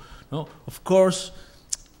 or no, of course,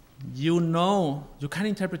 you can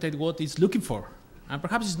interpret what it's looking for. And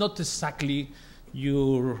perhaps it's not exactly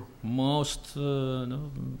your most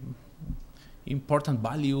important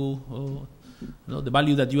value, or the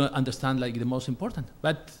value that you understand like the most important.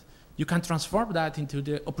 But you can transform that into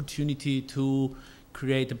the opportunity to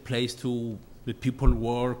create a place to the people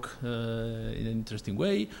work in an interesting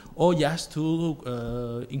way, or just to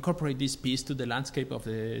incorporate this piece to the landscape of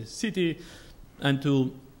the city and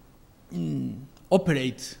to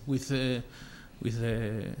operate with the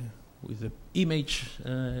image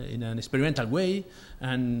in an experimental way,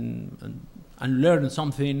 and learn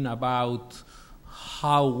something about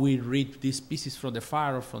how we read these pieces from the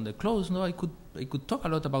far or from the close. No, I could talk a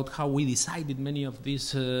lot about how we decided many of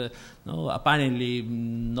these, apparently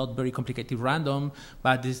not very complicated random,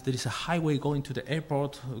 but there is a highway going to the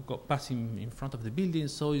airport, passing in front of the building,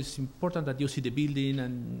 so it's important that you see the building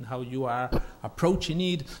and how you are approaching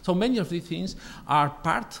it. So many of these things are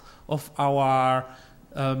part of our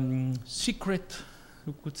secret,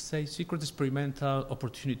 we could say, secret experimental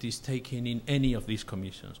opportunities taken in any of these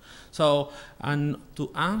commissions. So, and to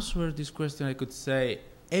answer this question, I could say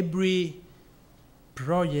every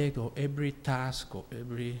project or every task or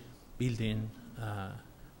every building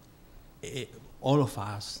all of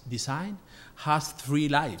us design has three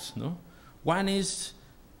lives. No? One is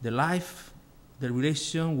the life, the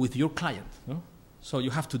relation with your client. No? So you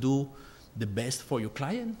have to do the best for your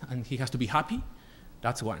client, and he has to be happy.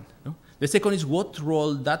 That's one. No? The second is what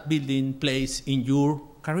role that building plays in your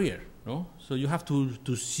career. No? So you have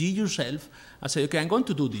to see yourself and say, okay, I'm going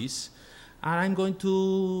to do this, and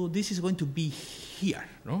this is going to be here.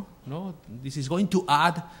 No? No? This is going to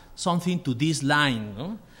add something to this line.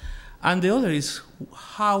 No? And the other is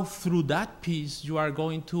how through that piece you are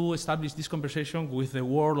going to establish this conversation with the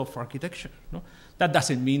world of architecture. No? That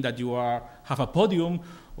doesn't mean that you have a podium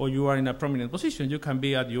or you are in a prominent position. You can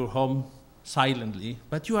be at your home silently,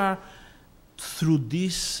 but you are, through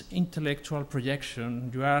this intellectual projection,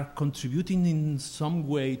 you are contributing in some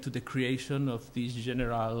way to the creation of these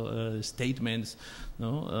general statements.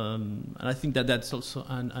 No? And I think that that's also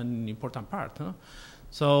an important part. No?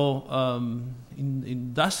 So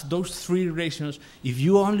in those three relations, if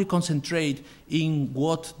you only concentrate in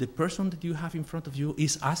what the person that you have in front of you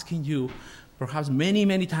is asking you, perhaps many,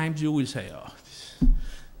 many times you will say, oh,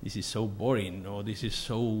 this is so boring, or this is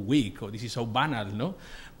so weak, or this is so banal, no?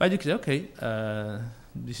 But you can say, okay,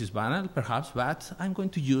 this is banal, perhaps, but I'm going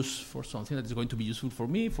to use for something that is going to be useful for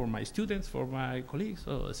me, for my students, for my colleagues,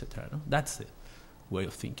 etc. No? That's the way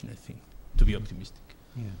of thinking, I think, to be optimistic.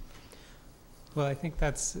 Yeah. Well, I think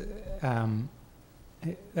that's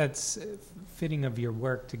fitting of your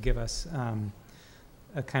work to give us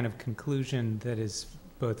a kind of conclusion that is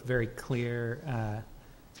both very clear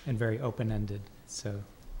and very open-ended. So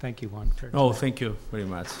thank you, Juan. Oh, thank you very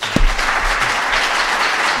much.